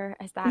 or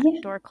is that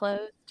door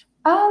closed?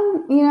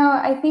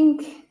 I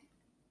think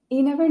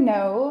You never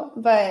know,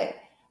 but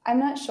I'm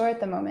not sure at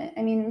the moment.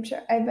 I mean,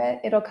 I bet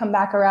it'll come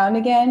back around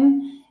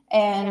again,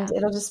 and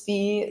it'll just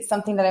be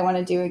something that I want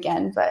to do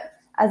again. But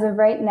as of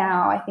right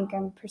now, I think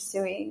I'm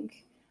pursuing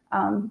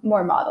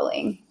more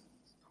modeling.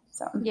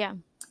 So yeah.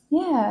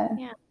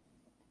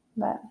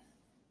 But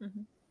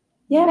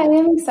yeah, I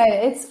am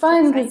excited. It's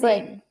fun because,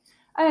 like,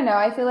 I don't know.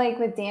 I feel like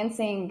with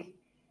dancing,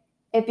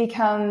 it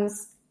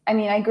becomes. I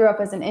mean, I grew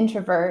up as an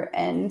introvert,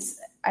 and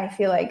I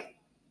feel like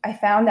I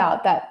found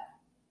out that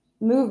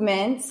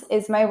movement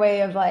is my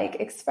way of like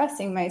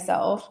expressing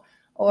myself,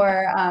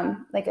 or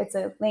like it's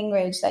a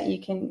language that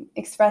you can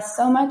express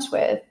so much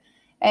with.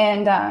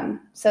 And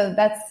so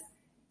that's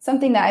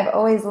something that I've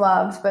always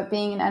loved. But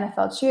being an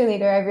NFL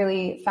cheerleader, I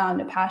really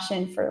found a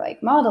passion for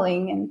like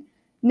modeling and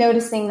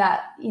noticing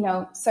that, you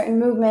know, certain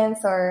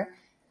movements or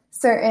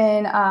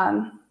certain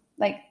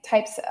like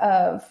types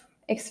of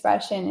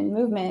expression and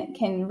movement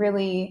can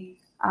really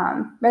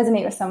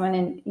resonate with someone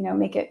and, you know,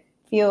 make it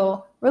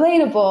feel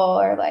relatable,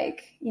 or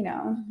like, you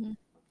know,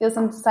 feel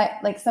some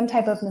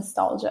type of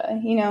nostalgia,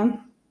 you know,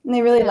 and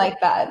they really like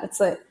that. It's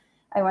like,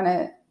 I want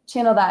to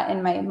channel that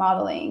in my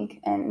modeling,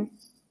 and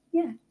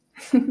yeah.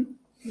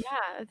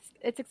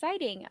 It's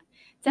exciting.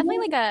 It's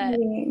definitely like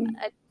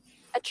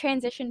a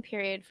transition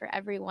period for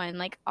everyone.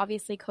 Like,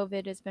 obviously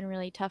COVID has been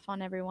really tough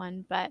on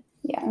everyone, but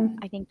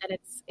I think that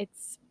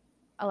it's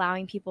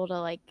allowing people to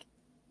like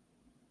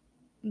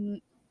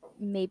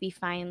maybe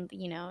find,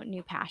 you know,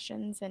 new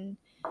passions and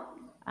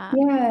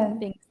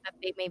things that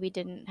they maybe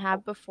didn't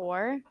have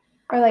before,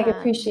 or like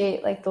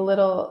appreciate like the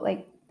little,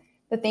 like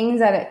the things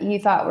that you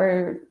thought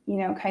were, you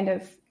know, kind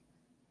of,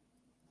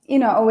 you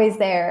know, always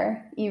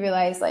there. You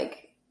realize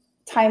like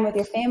time with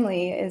your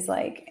family is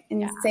like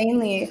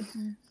insanely,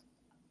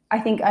 I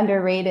think,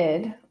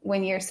 underrated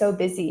when you're so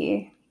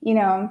busy, you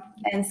know.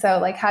 And so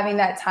like having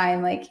that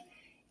time, like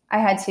I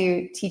had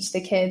to teach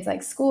the kids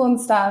like school and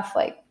stuff,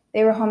 like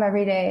they were home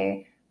every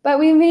day, but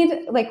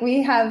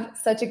we have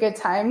such a good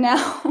time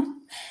now.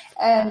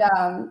 And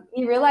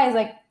you realize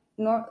like,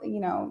 you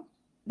know,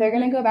 they're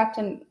going to go back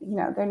to, you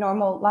know, their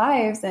normal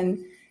lives, and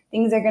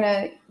things are going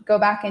to go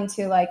back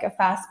into like a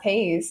fast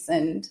pace.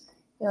 And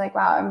you're like,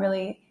 wow, I'm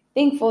really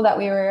thankful that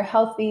we were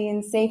healthy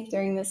and safe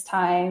during this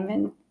time,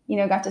 and, you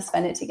know, got to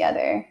spend it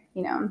together,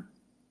 you know?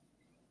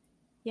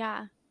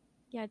 Yeah.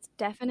 Yeah. It's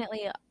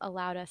definitely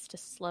allowed us to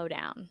slow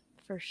down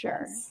for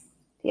sure. Yes.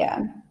 Yeah.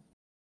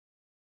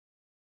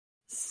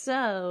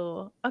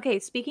 So, okay,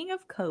 speaking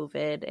of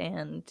COVID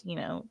and, you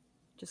know,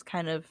 just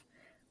kind of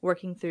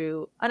working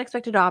through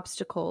unexpected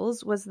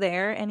obstacles, was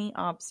there any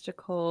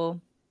obstacle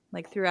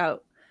like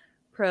throughout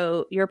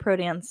your pro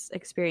dance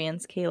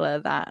experience,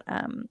 Kayla, that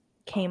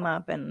came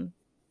up, and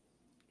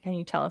can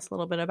you tell us a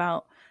little bit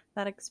about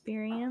that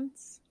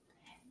experience?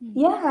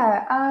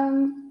 Yeah.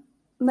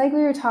 Like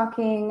we were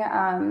talking,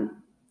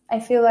 I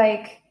feel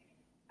like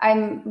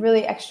I'm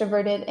really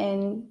extroverted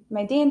in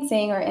my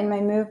dancing or in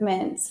my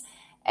movements.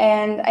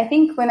 And I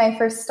think when I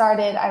first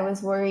started, I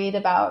was worried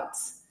about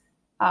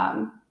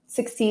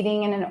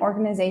succeeding in an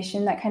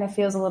organization that kind of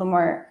feels a little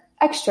more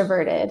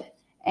extroverted.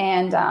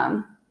 And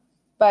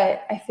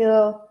but I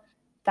feel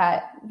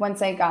that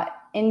once I got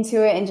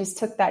into it and just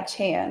took that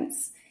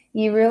chance,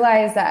 you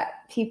realize that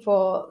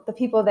the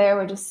people there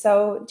were just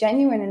so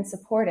genuine and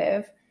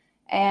supportive,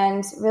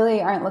 and really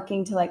aren't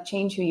looking to like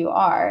change who you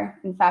are.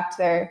 In fact,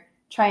 they're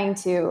trying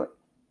to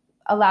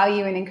allow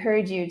you and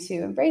encourage you to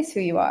embrace who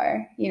you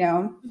are, you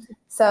know?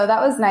 So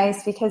that was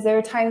nice, because there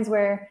were times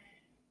where,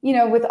 you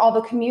know, with all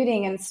the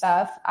commuting and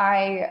stuff,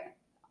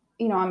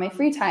 you know, on my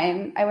free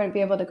time, I wouldn't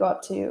be able to go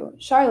up to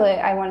Charlotte.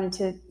 I wanted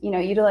to, you know,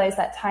 utilize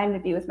that time to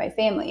be with my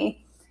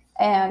family.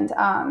 And,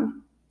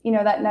 you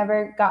know, that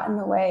never got in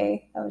the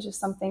way. That was just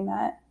something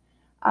that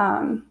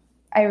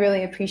I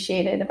really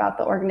appreciated about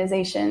the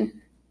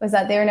organization, was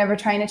that they were never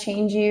trying to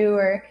change you,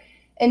 or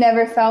it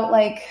never felt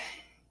like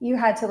you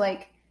had to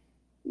like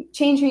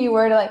change who you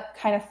were to like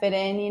kind of fit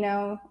in, you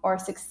know, or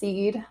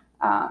succeed.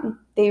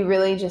 They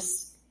really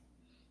just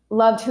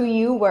loved who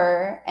you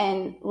were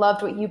and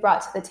loved what you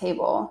brought to the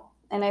table.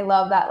 And I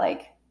love that,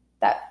 like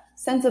that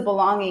sense of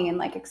belonging and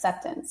like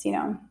acceptance, you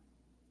know?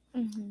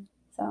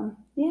 So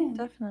yeah,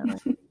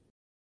 definitely.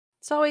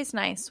 It's always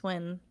nice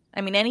when,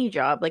 I mean, any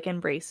job like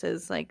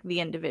embraces like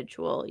the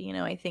individual, you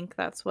know. I think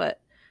that's what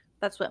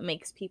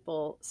makes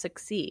people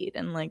succeed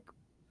and like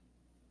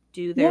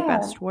do their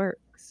best work.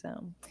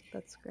 So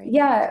that's great.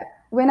 Yeah.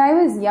 When I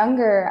was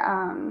younger,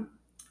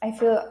 I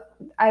feel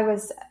I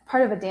was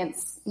part of a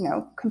dance, you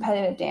know,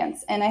 competitive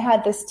dance. And I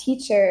had this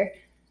teacher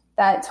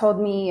that told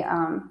me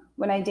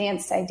when I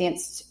danced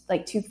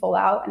like too full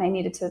out, and I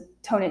needed to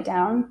tone it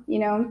down, you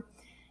know.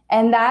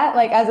 And that,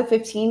 like, as a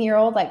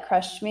 15-year-old, like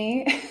crushed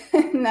me.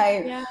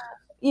 And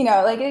you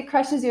know, like it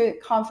crushes your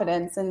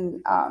confidence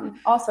and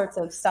all sorts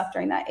of stuff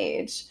during that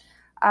age.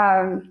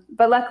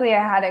 But luckily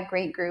I had a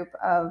great group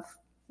of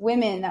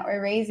women that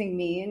were raising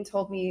me and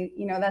told me,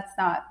 you know, that's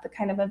not the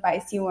kind of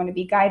advice you want to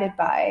be guided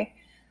by.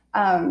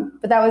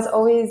 But that was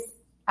always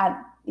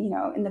you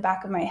know, in the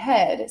back of my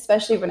head,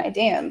 especially when I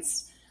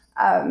danced.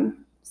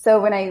 So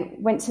when I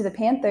went to the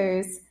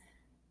Panthers,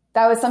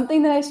 that was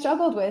something that I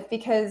struggled with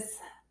because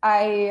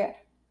I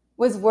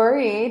was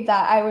worried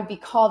that I would be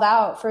called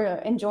out for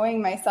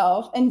enjoying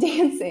myself and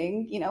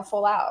dancing,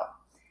 full out.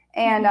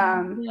 And,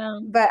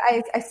 but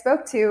I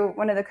spoke to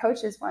one of the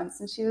coaches once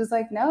and she was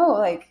like, no,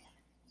 like,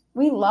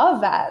 we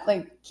love that.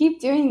 Like,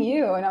 keep doing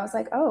you. And I was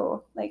like,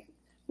 oh, like,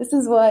 this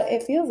is what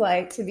it feels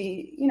like to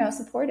be,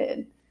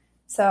 supported.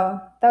 So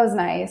that was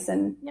nice.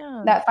 And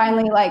that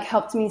finally like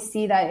helped me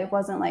see that it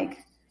wasn't like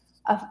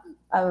a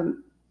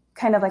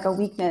kind of like a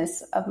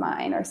weakness of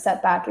mine or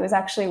setback. It was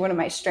actually one of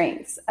my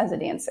strengths as a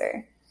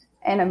dancer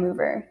and a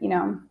mover,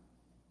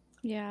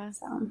 Yeah.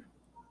 So,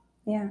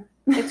 yeah.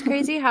 It's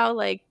crazy how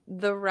like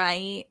the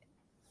right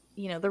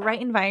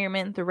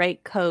environment, the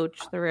right coach,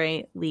 the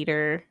right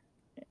leader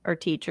or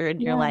teacher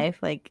in your life,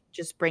 like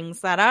just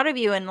brings that out of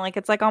you. And like,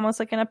 it's like almost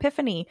like an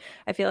epiphany.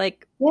 I feel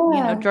like,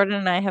 Jordan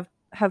and I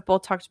have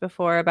both talked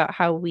before about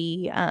how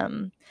we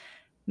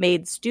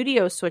made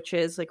studio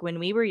switches like when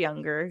we were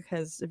younger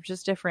because of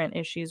just different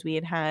issues we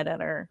had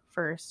at our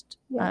first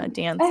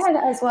dance I had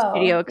it as well.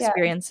 studio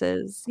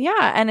experiences.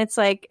 Yeah. And it's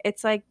like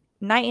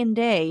night and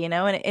day,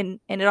 and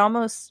it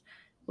almost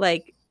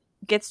like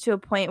gets to a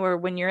point where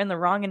when you're in the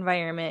wrong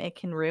environment, it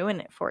can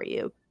ruin it for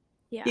you.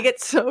 Yeah. You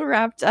get so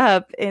wrapped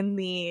up in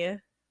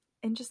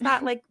just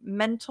that like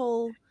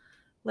mental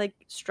like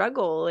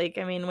struggle. Like,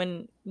 I mean,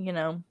 when,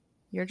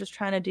 you're just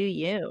trying to do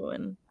you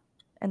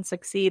and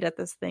succeed at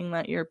this thing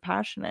that you're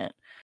passionate.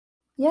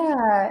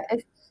 Yeah.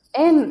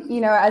 And,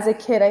 as a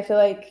kid, I feel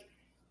like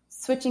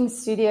switching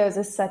studios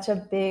is such a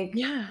big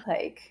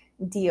like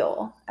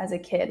deal as a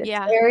kid. It's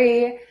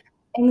very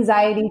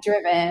anxiety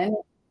driven.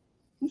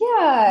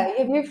 Yeah. You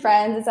have your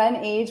friends. It's at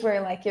an age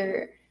where like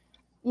you're,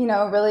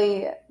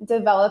 really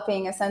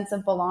developing a sense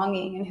of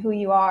belonging and who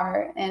you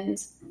are. And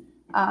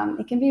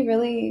it can be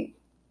really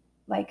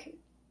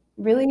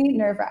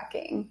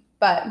nerve-wracking.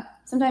 But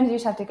sometimes you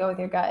just have to go with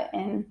your gut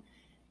and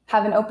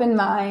have an open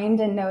mind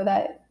and know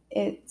that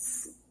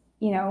it's,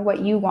 what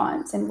you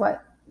want and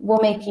what will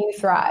make you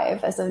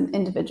thrive as an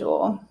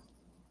individual.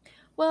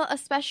 Well,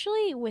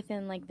 especially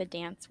within like the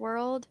dance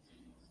world,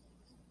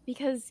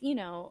 because,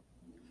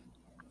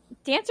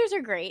 dancers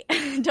are great.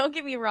 Don't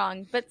get me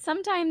wrong. But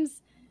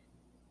sometimes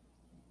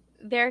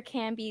there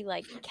can be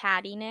like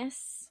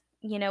cattiness,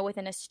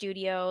 within a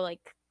studio, like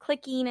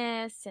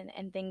clickiness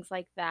and things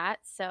like that.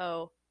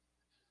 So,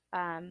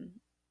 I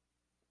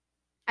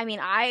mean,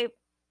 I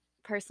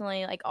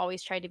personally like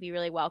always tried to be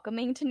really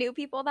welcoming to new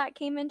people that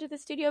came into the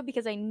studio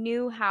because I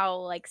knew how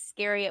like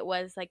scary it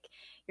was. Like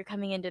you're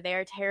coming into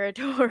their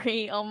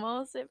territory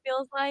almost, it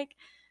feels like.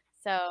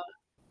 So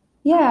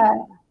yeah.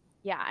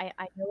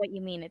 I know what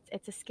you mean.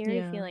 It's a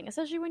scary feeling,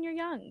 especially when you're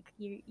young.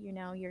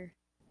 You're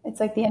it's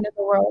like the end of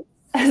the world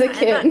as a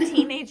kid. At that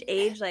teenage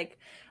age, like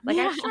I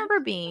just remember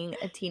being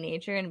a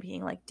teenager and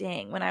being like,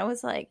 dang, when I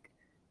was like,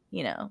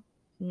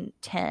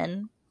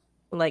 10,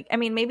 like, I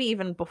mean, maybe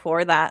even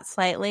before that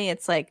slightly,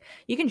 it's like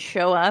you can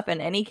show up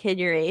and any kid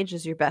your age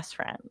is your best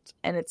friend.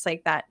 And it's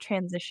like that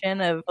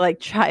transition of like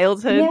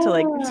childhood to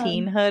like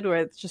teenhood where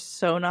it's just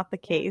so not the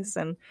case.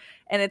 And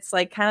it's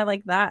like kind of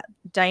like that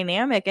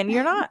dynamic. And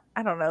you're not,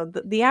 I don't know,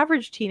 the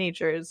average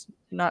teenager is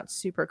not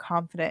super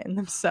confident in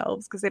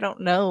themselves because they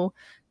don't know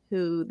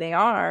who they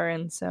are.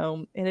 And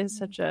so it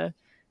is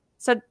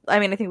I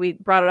mean, I think we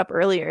brought it up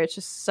earlier. It's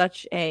just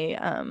such a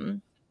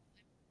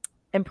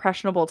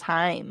impressionable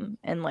time,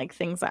 and like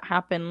things that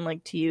happen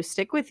like to you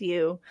stick with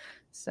you.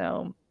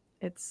 So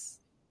it's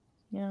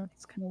kind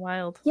of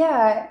wild.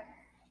 Yeah.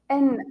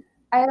 And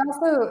I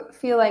also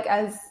feel like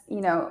as,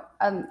 in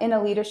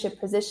a leadership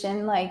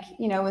position, like,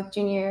 with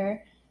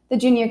the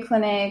junior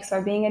clinics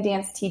or being a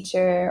dance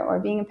teacher or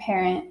being a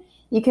parent,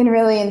 you can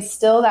really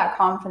instill that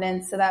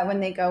confidence so that when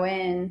they go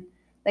in,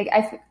 like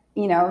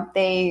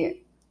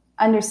they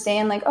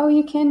understand like, oh,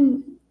 you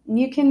can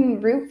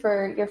root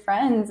for your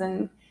friends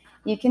and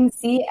you can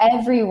see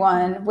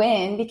everyone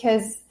win,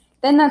 because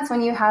then that's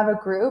when you have a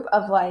group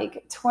of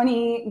like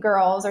 20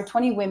 girls or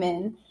 20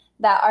 women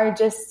that are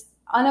just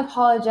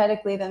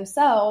unapologetically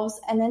themselves.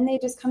 And then they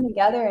just come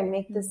together and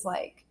make this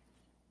like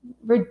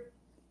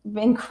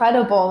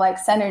incredible like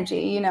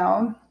synergy,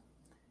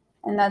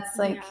 and that's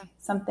like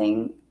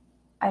something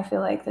I feel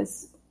like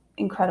is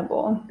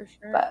incredible. For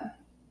sure. But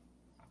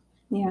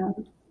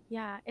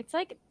yeah, it's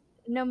like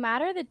no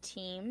matter the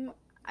team,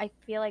 I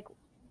feel like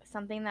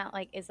something that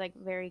like is like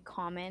very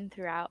common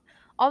throughout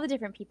all the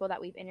different people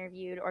that we've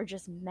interviewed or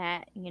just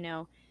met,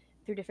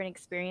 through different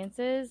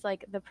experiences,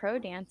 like the pro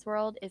dance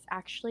world is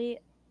actually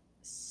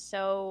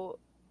so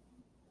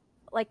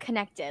like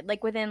connected,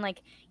 like within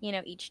like,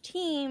 each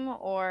team,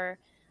 or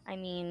I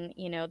mean,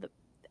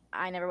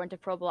 I never went to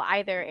Pro Bowl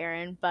either,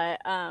 Erin,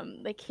 but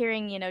like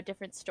hearing,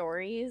 different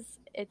stories,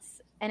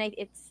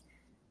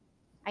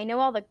 I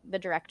know all the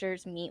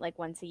directors meet like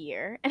once a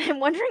year, and I'm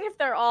wondering if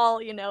they're all,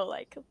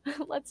 like,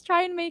 let's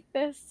try and make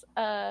this,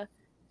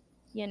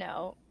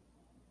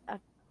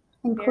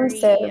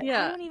 inclusive. Very,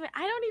 I don't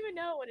even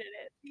know what it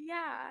is.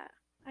 Yeah.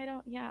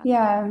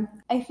 Yeah.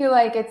 I feel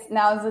like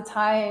now's the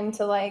time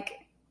to like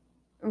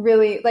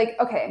really like,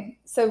 okay.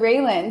 So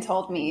Raylan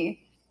told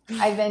me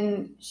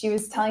she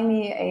was telling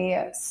me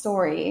a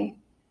story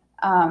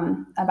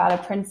about a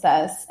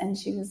princess, and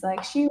she was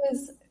like, she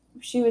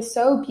was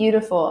so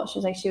beautiful. She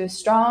was like, she was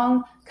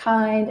strong,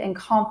 kind, and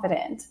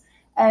confident.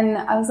 And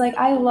I was like,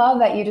 I love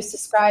that you just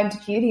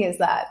described beauty as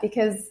that,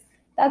 because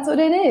that's what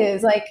it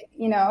is. Like,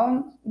 you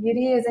know,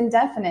 beauty is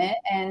indefinite,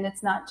 and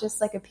it's not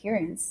just like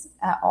appearance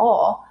at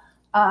all.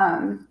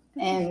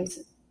 And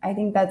I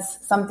think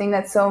that's something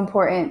that's so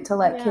important to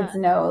let kids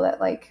know, that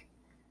like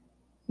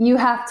you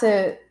have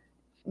to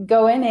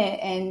go in it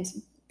and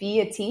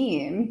be a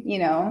team, you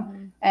know,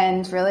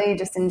 and really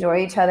just enjoy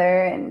each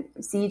other and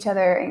see each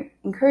other and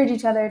encourage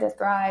each other to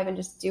thrive and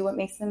just do what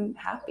makes them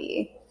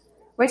happy,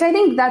 which I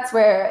think that's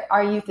where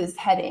our youth is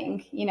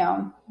heading. You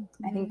know,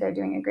 I think they're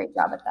doing a great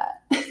job at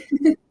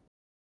that.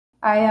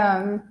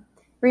 I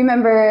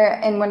remember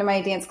in one of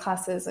my dance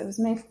classes, it was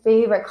my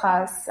favorite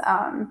class.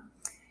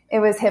 It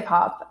was hip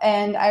hop.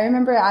 And I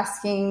remember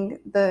asking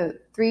the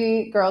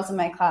 3 girls in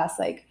my class,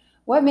 like,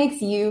 what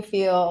makes you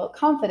feel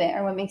confident,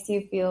 or what makes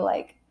you feel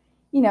like,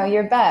 you know,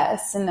 your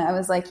best? And I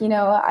was like, you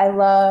know, I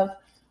love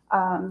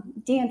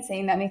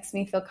dancing. That makes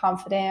me feel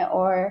confident.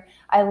 Or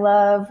I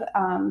love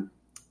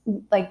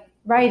like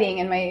writing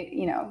in my,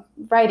 you know,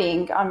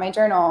 writing on my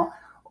journal.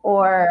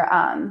 Or,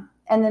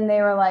 and then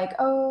they were like,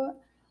 oh,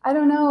 I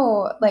don't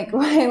know, like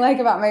what I like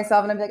about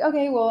myself. And I'm like,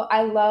 okay, well,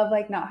 I love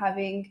like not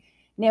having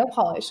nail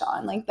polish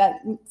on, like that.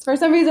 For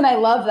some reason, I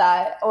love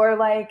that. Or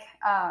like,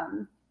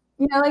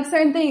 you know, like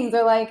certain things,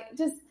 or like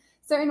just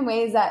certain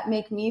ways that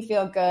make me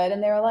feel good.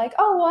 And they were like,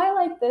 oh, well, I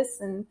like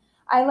this, and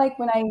I like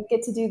when I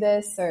get to do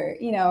this, or,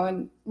 you know,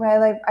 and when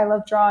I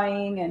love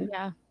drawing, and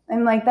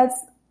I'm like,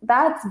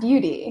 that's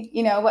beauty.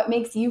 You know, what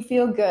makes you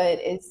feel good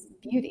is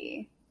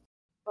beauty.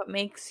 What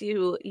makes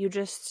you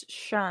just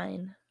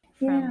shine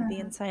from the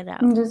inside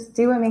out. And just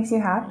do what makes you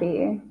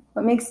happy.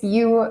 What makes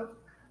you,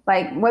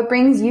 like, what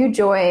brings you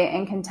joy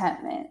and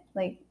contentment.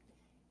 Like,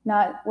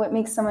 not what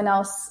makes someone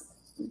else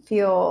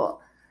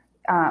feel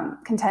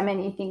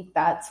contentment. You think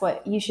that's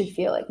what you should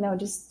feel. Like, no,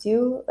 just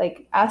do,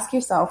 like, ask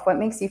yourself what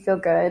makes you feel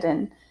good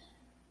and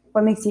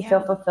what makes you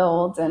feel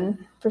fulfilled, and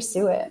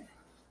pursue it.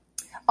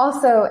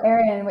 Also,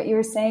 Erin, what you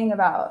were saying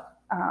about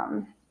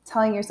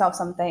telling yourself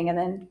something and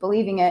then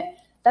believing it,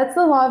 that's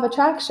the law of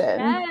attraction.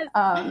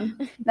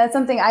 Yes. That's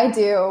something I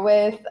do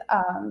with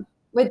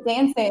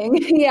dancing.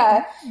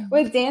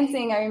 With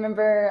dancing, I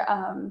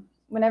remember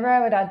whenever I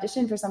would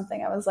audition for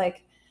something, I was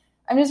like,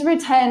 I'm just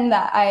pretend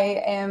that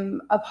I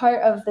am a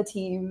part of the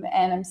team,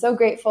 and I'm so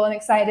grateful and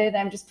excited.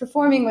 I'm just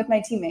performing with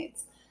my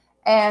teammates.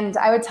 And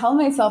I would tell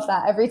myself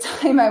that every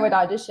time I would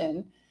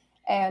audition.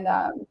 And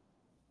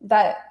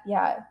that,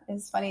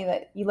 it's funny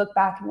that you look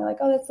back and you're like,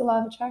 oh, that's the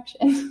law of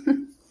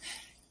attraction.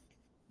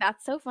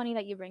 That's so funny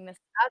that you bring this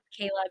up,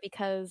 Kayla,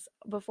 because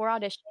before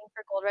auditioning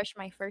for Gold Rush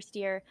my first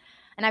year,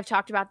 and I've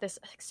talked about this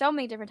so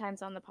many different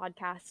times on the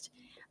podcast,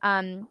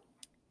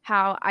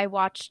 how I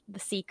watched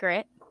The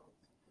Secret.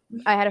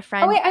 I had a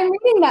friend. Oh, wait, I'm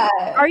reading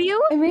that. Are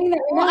you? I'm reading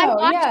that right now. I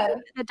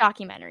watched the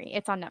documentary.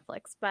 It's on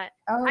Netflix, but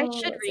I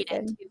should read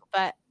it too.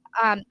 But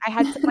I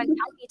had someone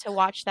tell me to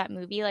watch that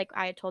movie. Like,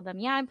 I had told them,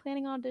 I'm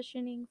planning on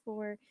auditioning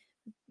for,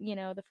 you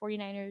know, the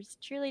 49ers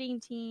cheerleading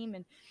team,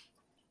 and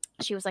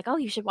she was like, oh,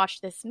 you should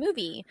watch this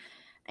movie.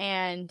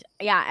 And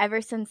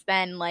ever since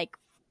then, like,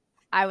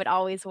 I would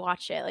always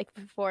watch it, like,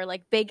 before,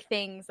 like, big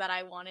things that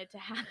I wanted to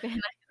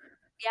happen.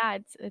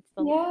 It's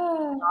the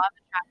law of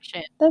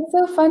attraction. That's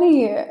so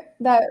funny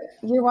that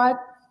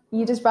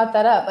you just brought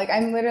that up. Like,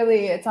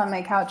 it's on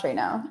my couch right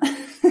now.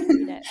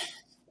 Read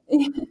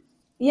it.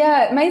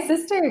 Yeah, my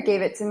sister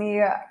gave it to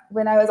me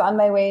when I was on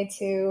my way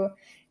to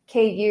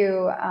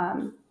KU,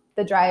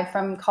 the drive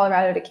from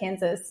Colorado to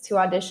Kansas to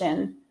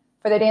audition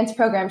for the dance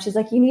program. She's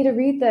like, you need to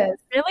read this.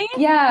 Really?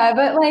 Yeah,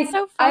 but like,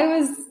 so I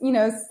was,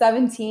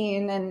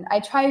 17, and I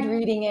tried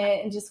reading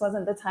it and just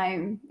wasn't the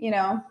time,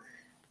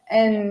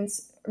 and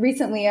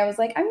recently I was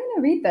like, I'm going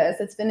to read this.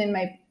 It's been in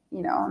my,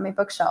 on my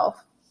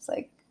bookshelf. It's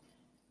like,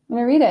 I'm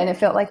going to read it. And it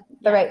felt like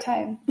the right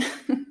time.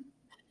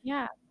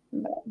 Yeah.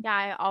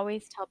 I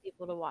always tell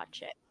people to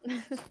watch it.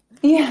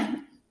 Yeah.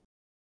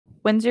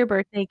 When's your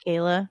birthday,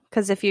 Kayla?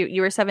 Because if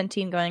you were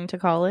 17 going to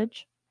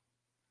college?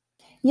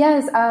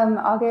 Yes,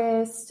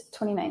 August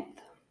 29th.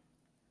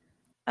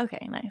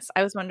 Okay, nice.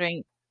 I was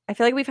wondering, I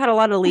feel like we've had a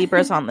lot of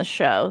Libras on the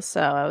show, so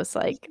I was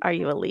like, are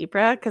you a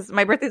Libra? Because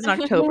my birthday's in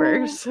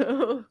October,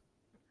 so...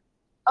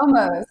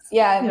 Almost.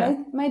 Yeah.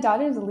 My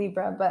daughter's a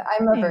Libra, but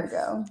I'm a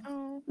Virgo.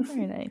 Oh,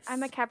 very nice.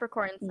 I'm a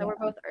Capricorn, so we're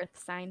both earth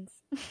signs.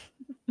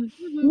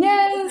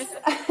 Yes.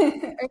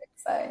 Earth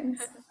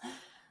signs.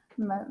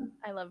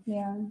 I love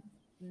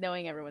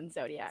knowing everyone's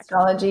zodiac.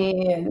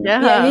 Astrology. And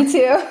me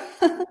too.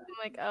 I'm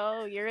like,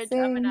 oh, you're a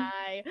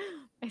Gemini.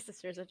 My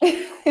sister's a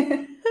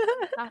Gemini.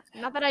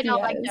 not that I don't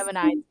like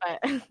Geminis,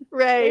 but...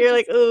 Right, you're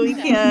like, oh, we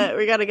can't.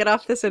 We got to get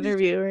off this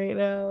interview right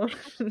now.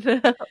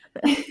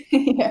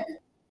 Yeah.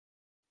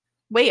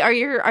 Wait, are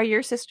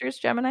your sisters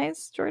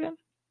Geminis, Jordan?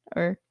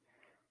 Or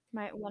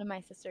one of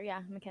my sister,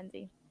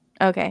 Mackenzie.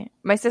 Okay,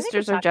 my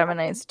sisters are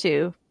Geminis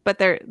too. but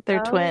they're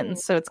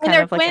twins, so it's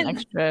kind of like an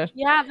extra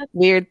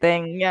weird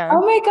thing. Yeah.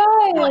 Oh my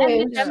god. Well,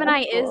 and the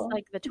Gemini is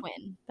like the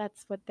twin.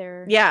 That's what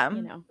they're. Yeah.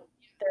 You know,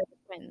 they're the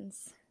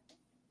twins.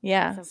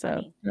 Yeah. So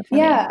So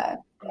yeah,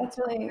 that's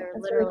really they're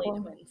that's literally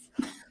really cool. twins.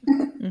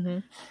 Mm-hmm.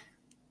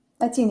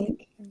 That's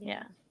unique.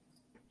 Yeah.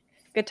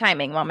 Good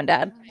timing, mom and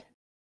dad.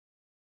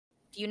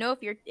 Do you know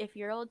if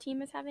your old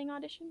team is having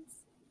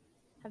auditions?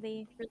 Have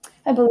they?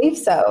 I believe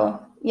so.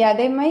 Yeah,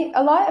 they might.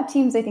 A lot of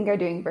teams I think are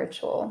doing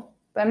virtual,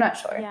 but I'm not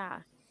sure. Yeah.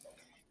 I'm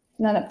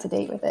not up to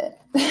date with it.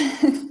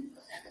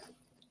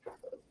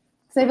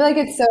 So I feel like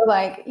it's so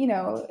like, you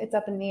know, it's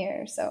up in the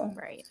air. So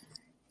right.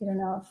 You don't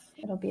know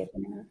if it'll be at the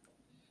minute.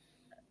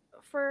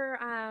 For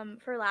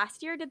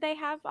last year, did they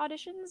have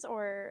auditions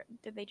or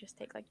did they just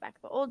take like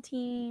back the old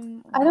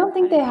team? I don't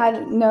think they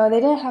had. No, they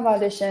didn't have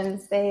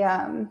auditions. They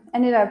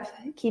ended up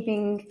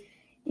keeping,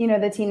 you know,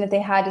 the team that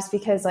they had just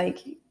because, like,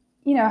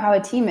 you know how a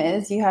team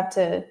is.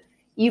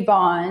 You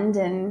bond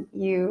and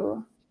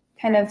you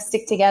kind of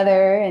stick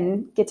together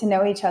and get to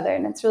know each other,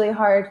 and it's really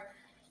hard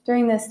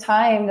during this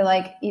time to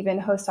like even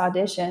host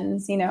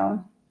auditions, you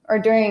know, or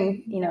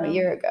during, you know, a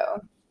year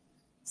ago.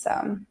 So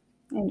I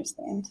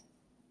understand.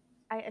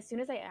 As soon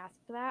as I asked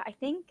for that, I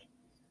think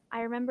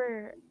I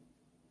remember,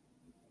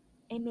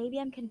 and maybe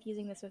I'm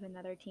confusing this with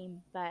another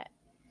team, but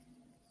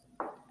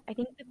I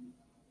think the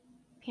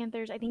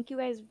Panthers, I think you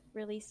guys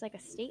released like a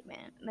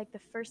statement, like the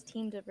first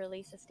team to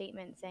release a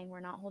statement saying we're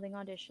not holding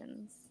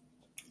auditions.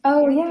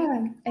 Oh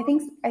yeah, I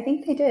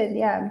think they did.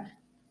 Yeah.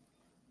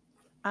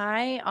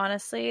 I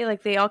honestly,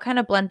 like, they all kind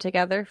of blend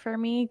together for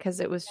me because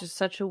it was just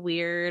such a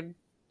weird,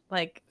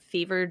 like,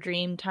 fever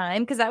dream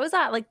time, because that was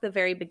at like the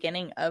very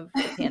beginning of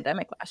the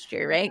pandemic last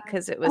year, right?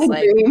 Because it was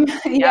like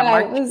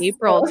March,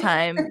 April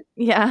time.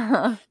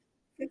 Yeah.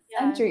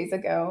 Centuries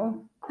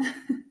ago.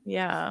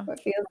 Yeah. What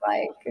feels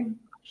like.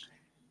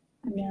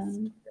 I'm just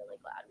really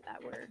glad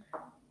that we're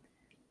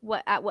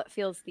what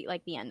feels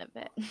like the end of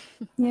it.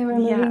 Yeah, we're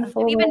moving forward.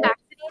 Have you been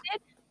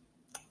vaccinated?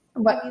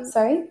 What?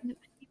 Sorry? Have you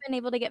been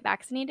able to get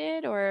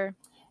vaccinated or?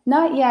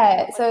 Not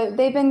yet. So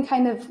they've been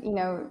kind of, you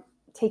know,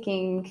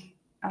 taking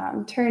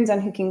turns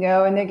on who can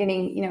go, and they're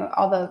getting, you know,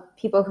 all the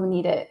people who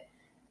need it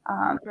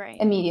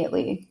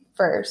immediately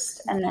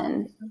first, and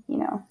then, you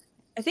know,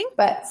 I think,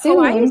 but soon,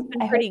 Hawaii's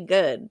been pretty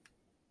good,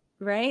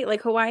 right?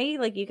 Like Hawaii,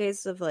 like you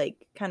guys have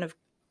like kind of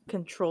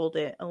controlled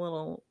it a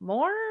little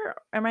more.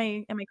 Am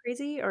I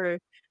crazy, or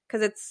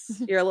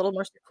because you're a little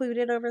more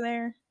secluded over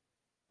there?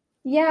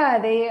 Yeah,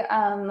 they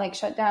like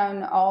shut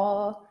down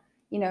all,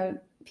 you know,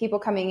 people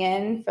coming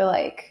in for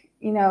like,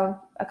 you know,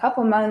 a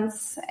couple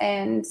months,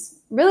 and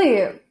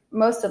really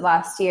most of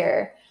last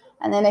year.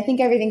 And then I think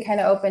everything kind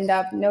of opened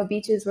up. No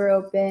beaches were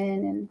open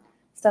and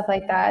stuff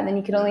like that. And then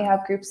you could only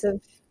have groups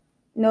of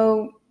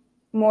no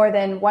more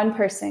than one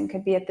person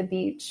could be at the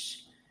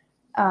beach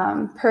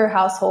per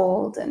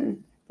household.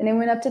 And then it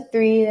went up to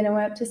 3, then it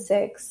went up to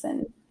 6.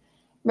 And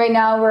right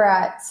now we're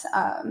at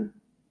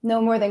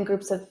no more than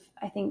groups of,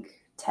 I think,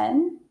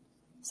 10.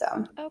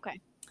 So, okay.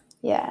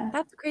 Yeah.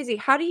 That's crazy.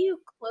 How do you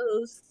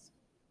close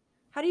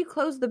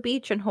the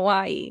beach in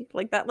Hawaii?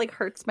 Like, that like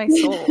hurts my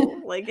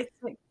soul. Like, it's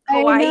like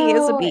Hawaii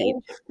is a beach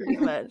pretty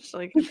much.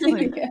 Like, it's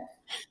like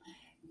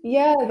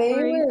yeah, they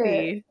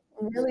were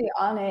really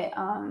on it.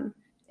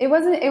 It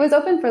was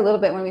open for a little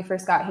bit when we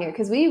first got here,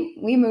 because we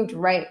moved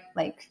right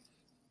like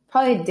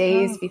probably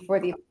days before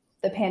the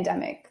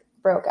pandemic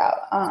broke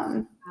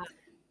out.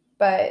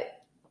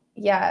 But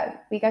yeah,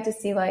 we got to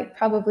see like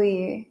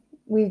probably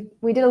we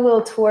did a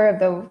little tour of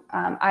the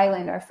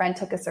island. Our friend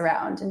took us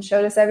around and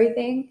showed us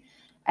everything.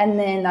 And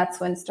then that's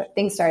when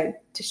things started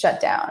to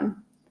shut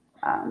down.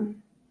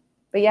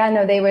 But yeah,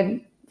 no, they would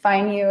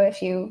fine you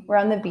if you were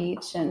on the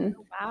beach, and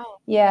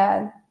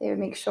yeah, they would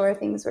make sure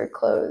things were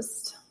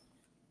closed.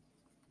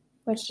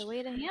 Which the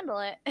way to handle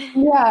it.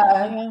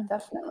 Yeah,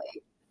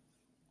 definitely.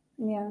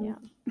 Yeah.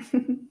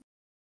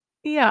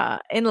 Yeah.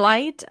 In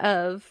light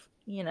of,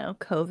 you know,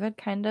 COVID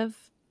kind of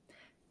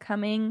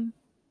coming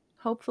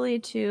hopefully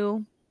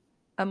to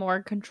a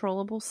more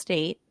controllable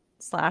state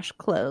 /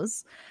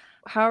 close,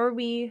 how are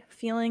we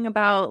feeling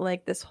about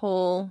like this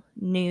whole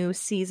new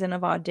season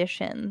of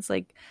auditions?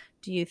 Like,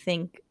 do you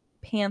think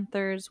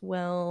Panthers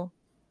will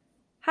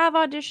have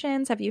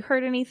auditions? Have you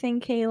heard anything,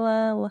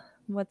 Kayla?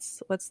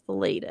 What's the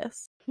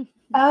latest?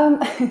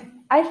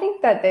 I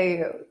think that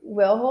they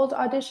will hold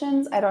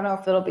auditions. I don't know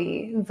if it'll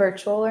be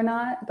virtual or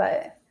not,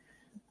 but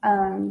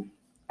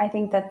I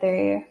think that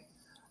they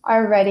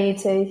are ready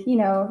to, you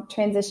know,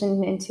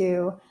 transition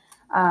into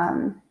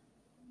a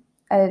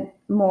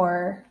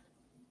more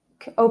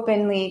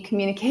openly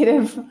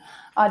communicative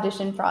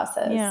audition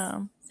process.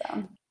 Yeah.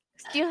 So.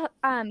 Do you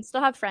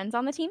still have friends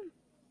on the team?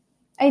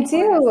 I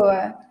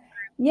do.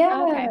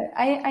 Yeah. Okay.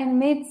 I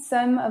made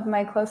some of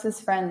my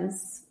closest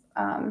friends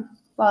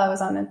while I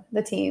was on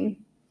the team.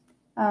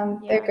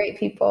 They're great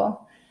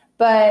people.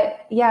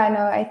 But yeah,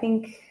 no, I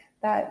think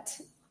that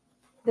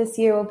this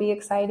year will be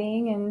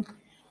exciting, and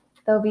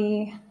they'll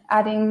be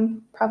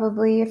adding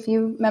probably a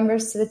few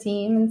members to the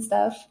team and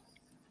stuff.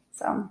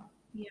 So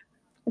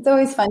it's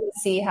always fun to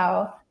see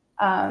how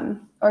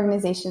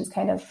organizations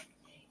kind of,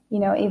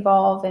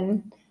 evolve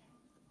and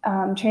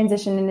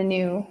transition into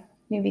new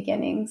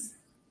beginnings.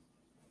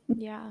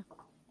 Yeah.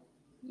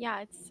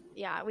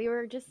 We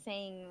were just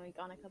saying like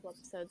on a couple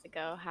episodes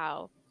ago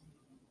how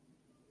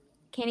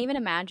can't even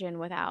imagine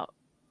without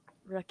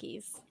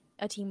rookies,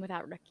 a team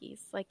without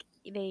rookies. Like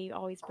they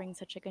always bring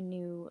such like a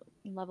new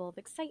level of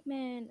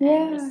excitement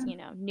and just,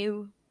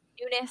 newness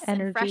energy.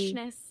 And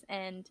freshness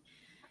and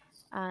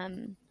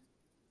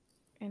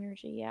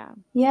energy. Yeah.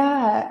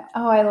 Yeah.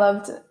 Oh, I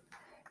loved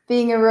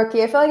being a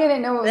rookie. I feel like I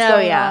didn't know what was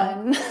going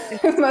on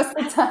most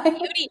of the time.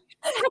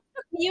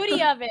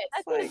 Beauty of it.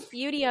 That's the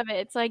beauty of it.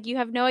 It's like you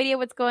have no idea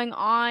what's going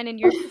on and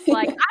you're just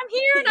like, I'm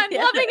here and I'm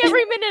loving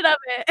every minute of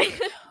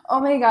it. Oh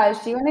my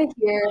gosh. Do you want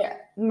to hear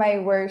my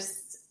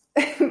worst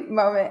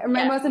moment or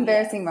my most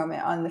embarrassing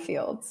moment on the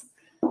fields?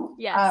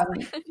 Yes.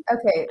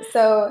 Okay.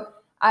 So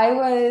I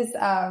was,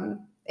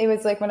 it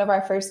was like one of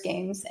our first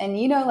games and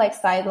like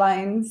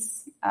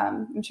sidelines,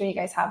 I'm sure you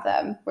guys have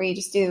them where you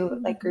just do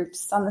like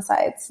groups on the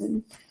sides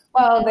and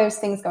there's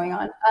things going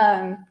on.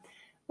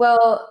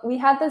 Well, we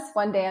had this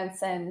one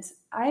dance and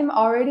I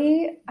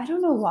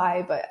don't know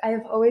why, but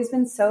I've always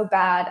been so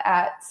bad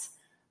at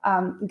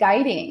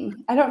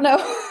guiding. I don't know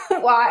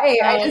why.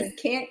 I just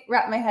can't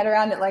wrap my head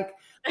around it. Like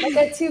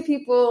get two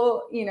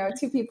people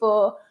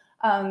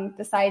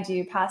beside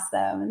you, pass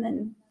them, and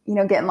then,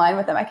 get in line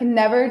with them. I can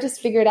never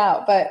just figure it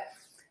out. But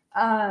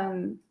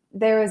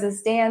there was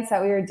this dance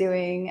that we were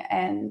doing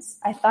and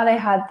I thought I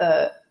had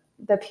the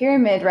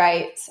pyramid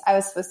right. I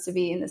was supposed to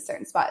be in this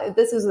certain spot.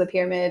 This was the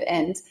pyramid.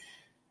 And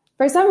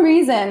for some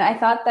reason, I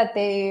thought that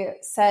they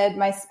said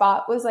my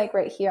spot was like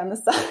right here on the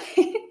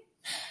side.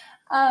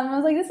 I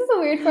was like, this is a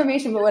weird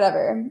formation, but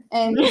whatever.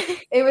 And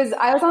I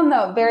was on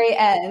the very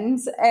end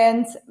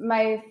and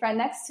my friend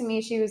next to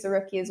me, she was a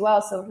rookie as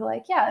well. So we're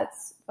like, yeah,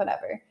 it's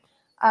whatever.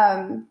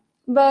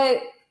 But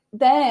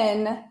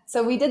then,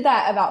 so we did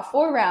that about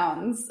 4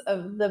 rounds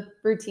of the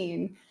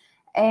routine.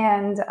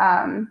 And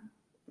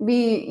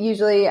we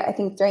usually, I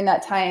think during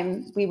that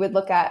time, we would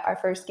look at our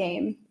first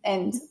game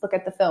and look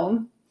at the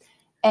film.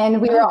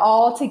 And we were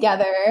all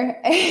together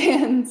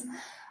and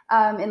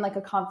in like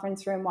a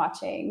conference room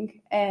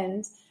watching.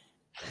 And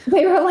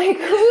they were like,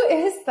 who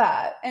is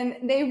that? And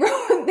they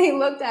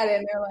looked at it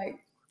and they're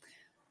like,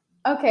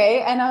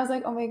 okay. And I was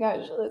like, oh my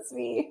gosh, that's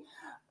me.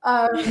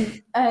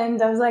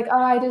 And I was like,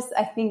 I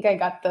think I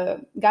got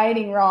the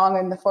guiding wrong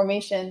and the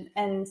formation.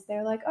 And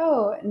they're like,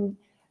 oh, and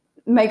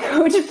my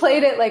coach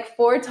played it like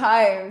 4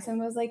 times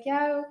and was like,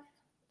 yeah,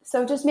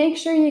 so just make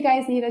sure you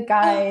guys need a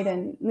guide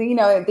and,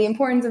 the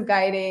importance of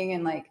guiding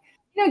and like,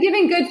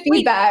 giving good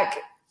feedback.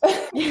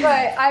 But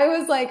I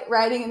was like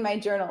writing in my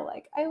journal,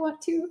 like, I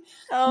want to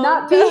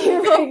not be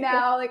here right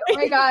now. Like, oh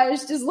my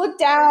gosh, just look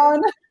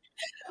down.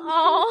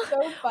 Oh,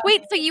 so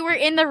wait, so you were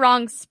in the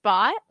wrong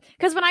spot?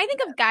 Because when I think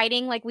of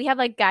guiding, like we have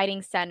like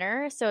guiding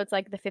center. So it's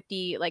like the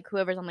 50, like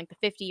whoever's on like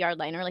the 50-yard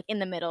line or like in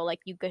the middle, like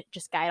you could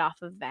just guide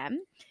off of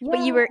them. Yeah.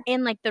 But you were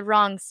in like the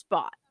wrong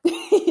spot.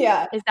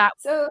 Yeah. Is that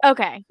so?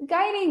 Okay.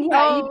 Guiding,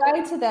 yeah, you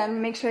guide to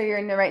them, make sure you're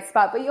in the right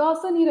spot. But you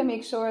also need to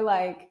make sure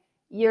like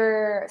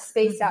you're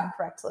spaced out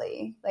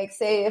correctly. Like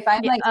say if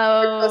I'm like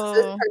close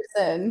to this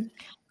person.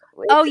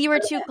 You were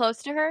too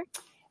close to her?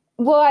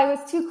 Well, I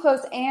was too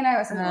close and I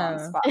was in the wrong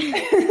spot.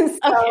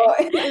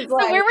 So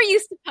where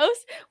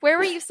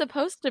were you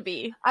supposed to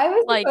be? I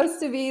was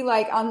supposed to be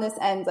like on this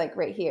end, like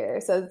right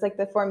here. So it's like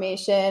the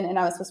formation and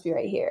I was supposed to be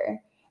right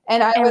here.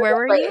 And I was where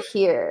were right you?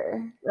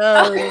 Here.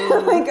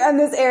 Like on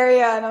this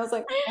area. And I was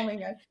like, oh my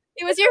gosh.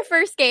 It was your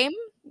first game?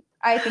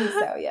 I think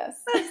so,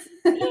 yes.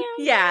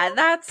 Yeah,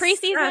 that's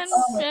preseason.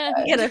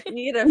 You gotta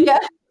yeah.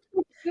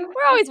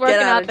 We're always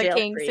working out the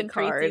kinks in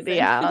preseason.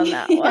 Yeah, on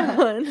that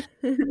one. So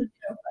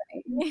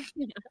funny.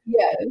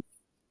 Yes.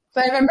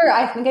 But I remember,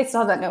 I think I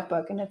still have that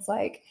notebook and it's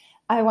like,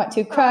 I want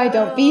to cry,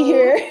 don't be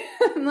here.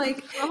 I'm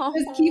like,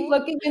 just keep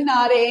looking and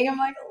nodding. I'm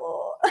like,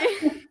 oh.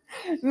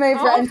 My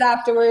friends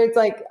afterwards,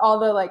 like all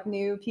the like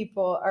new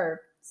people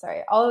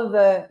all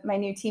of my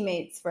new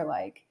teammates were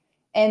like,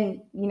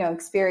 and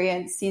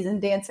experienced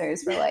seasoned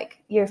dancers were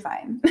like, you're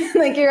fine.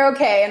 Like you're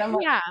okay. And I'm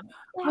like,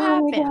 it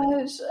happens.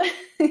 My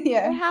gosh.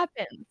 Yeah. It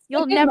happens. You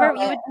would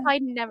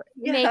probably never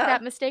make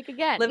that mistake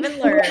again. Live and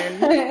learn.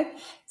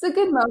 It's a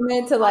good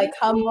moment to like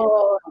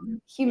humble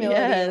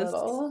humility a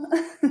little.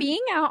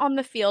 Being out on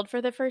the field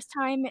for the first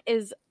time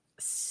is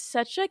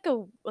such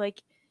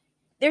like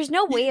there's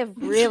no way of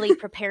really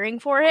preparing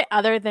for it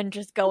other than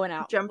just going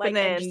out, jumping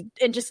in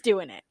and just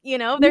doing it.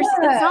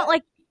 It's not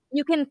like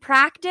you can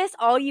practice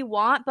all you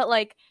want, but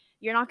like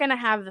you're not gonna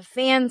have the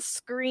fans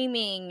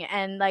screaming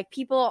and like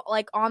people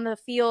like on the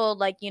field,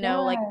 like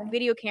like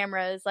video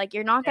cameras. Like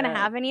you're not gonna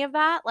have any of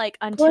that like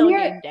until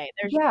game day.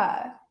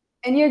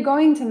 And you're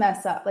going to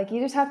mess up. Like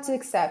you just have to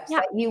accept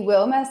that you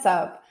will mess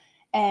up,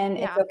 and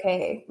it's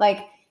okay.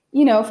 Like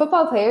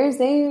football players,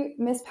 they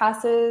miss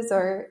passes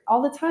or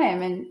all the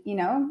time, and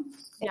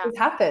it just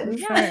happens.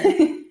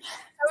 Yeah.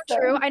 So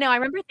true. I know. I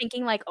remember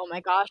thinking like, oh my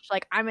gosh,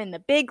 like I'm in the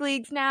big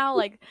leagues now.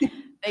 Like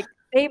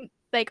they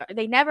like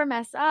they never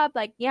mess up.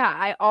 Like, yeah,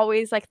 I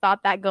always like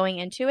thought that going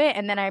into it.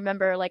 And then I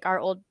remember like our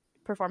old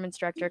performance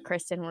director,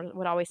 Kristen,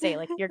 would always say,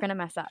 like, you're going to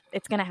mess up.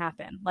 It's going to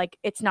happen. Like,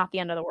 it's not the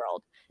end of the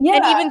world. Yeah.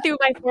 And even through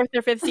my 4th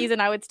or 5th season,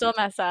 I would still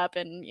mess up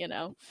and, you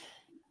know.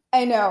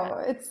 I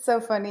know. It's so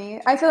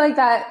funny. I feel like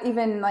that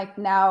even like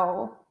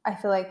now, I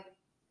feel like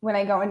when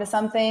I go into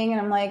something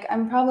and I'm like,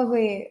 I'm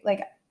probably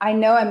like, I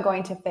know I'm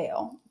going to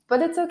fail,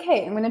 but it's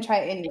okay. I'm going to try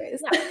it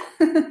anyways.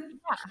 Yeah.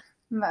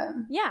 But,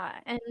 yeah.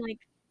 And like,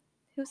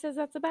 who says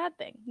that's a bad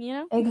thing, you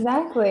know?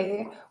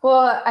 Exactly.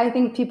 Well, I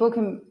think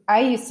I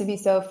used to be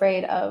so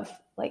afraid of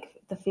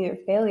like the fear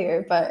of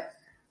failure, but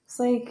it's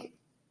like,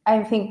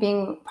 I think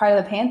being part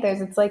of the Panthers,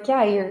 it's like,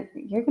 yeah,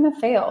 you're going to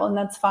fail and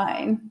that's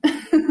fine.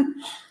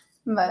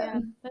 But yeah,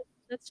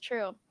 that's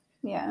true.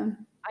 Yeah.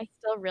 I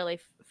still really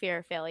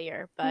fear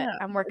failure, but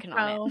I'm working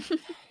on it.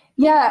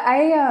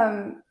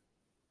 Yeah.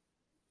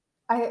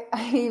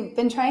 I've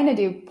been trying to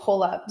do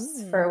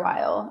pull-ups for a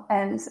while,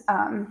 and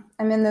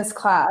I'm in this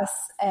class,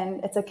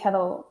 and it's a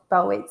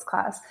kettlebell weights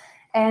class,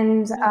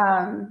 and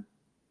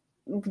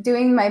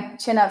doing my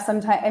chin-ups.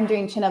 Sometimes I'm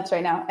doing chin-ups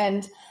right now,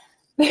 and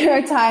there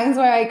are times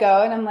where I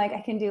go and I'm like,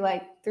 I can do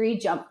like 3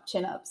 jump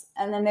chin-ups,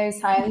 and then there's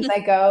times I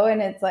go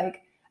and it's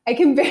like I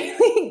can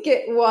barely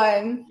get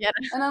one,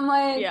 and I'm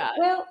like,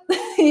 well,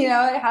 you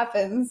know, it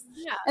happens,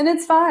 and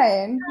it's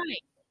fine.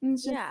 Right.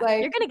 It's just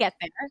like you're gonna get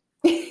there.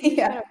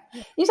 Yeah,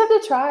 you just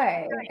have to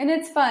try, and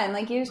it's fun.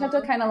 Like you just have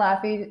to kind of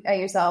laugh at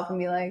yourself and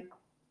be like,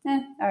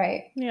 all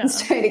right,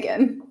 let's try it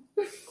again.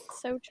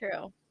 So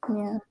true.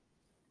 Yeah.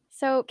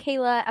 So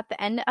Kayla, at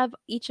the end of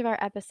each of our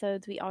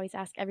episodes, we always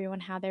ask everyone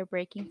how they're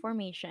breaking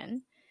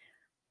formation.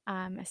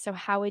 So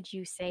how would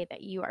you say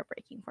that you are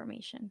breaking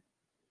formation?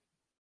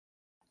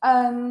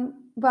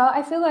 Well,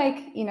 I feel like,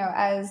 you know,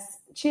 as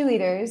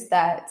cheerleaders,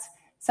 that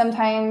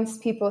sometimes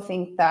people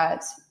think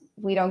that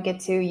we don't get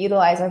to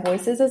utilize our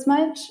voices as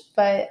much,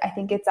 but I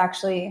think it's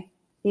actually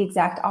the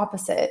exact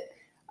opposite.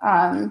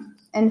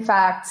 In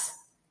fact,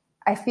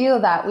 I feel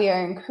that we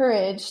are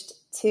encouraged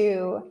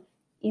to,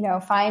 you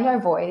know, find our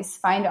voice,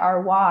 find our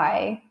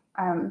why.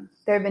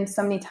 There have been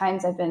so many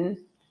times I've been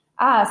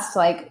asked,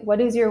 like,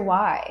 what is your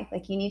why?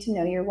 Like, you need to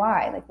know your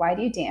why. Like, why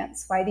do you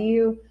dance? Why do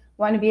you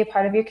want to be a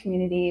part of your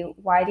community?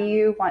 Why do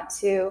you want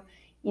to,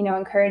 you know,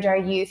 encourage our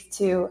youth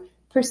to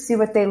pursue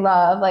what they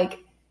love? Like,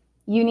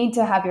 you need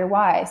to have your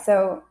why.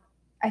 So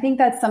I think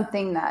that's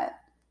something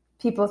that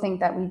people think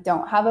that we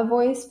don't have a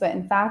voice, but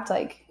in fact,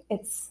 like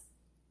it's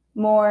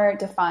more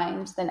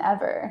defined than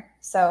ever.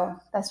 So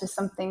that's just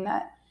something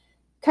that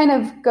kind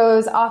of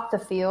goes off the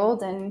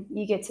field, and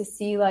you get to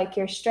see like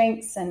your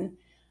strengths and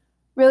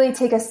really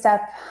take a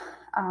step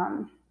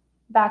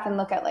back and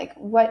look at like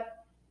what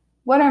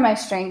are my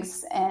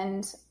strengths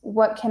and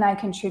what can I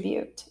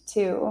contribute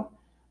to,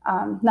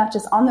 not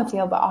just on the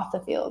field, but off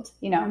the field,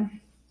 you know?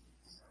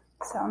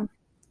 So,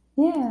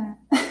 yeah.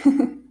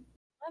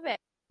 Love it.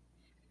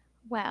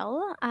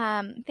 Well,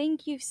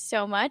 thank you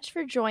so much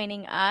for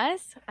joining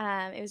us.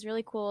 It was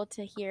really cool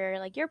to hear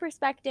like your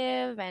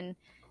perspective, and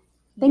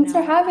thanks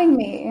for having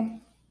me.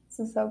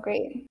 This is so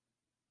great.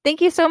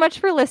 Thank you so much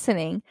for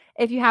listening.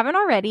 If you haven't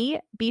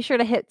already, be sure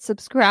to hit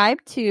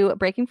subscribe to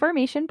Breaking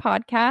Formation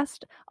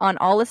Podcast on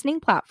all listening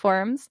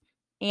platforms,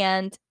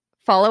 and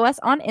follow us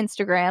on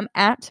Instagram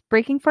at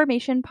Breaking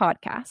Formation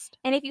Podcast.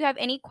 And if you have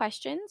any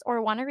questions or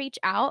want to reach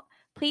out,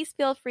 please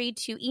feel free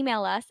to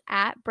email us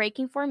at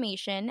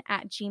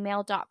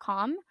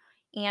breakingformation@gmail.com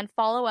and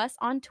follow us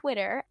on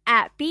Twitter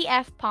at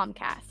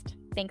BFPomcast.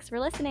 Thanks for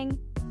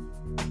listening.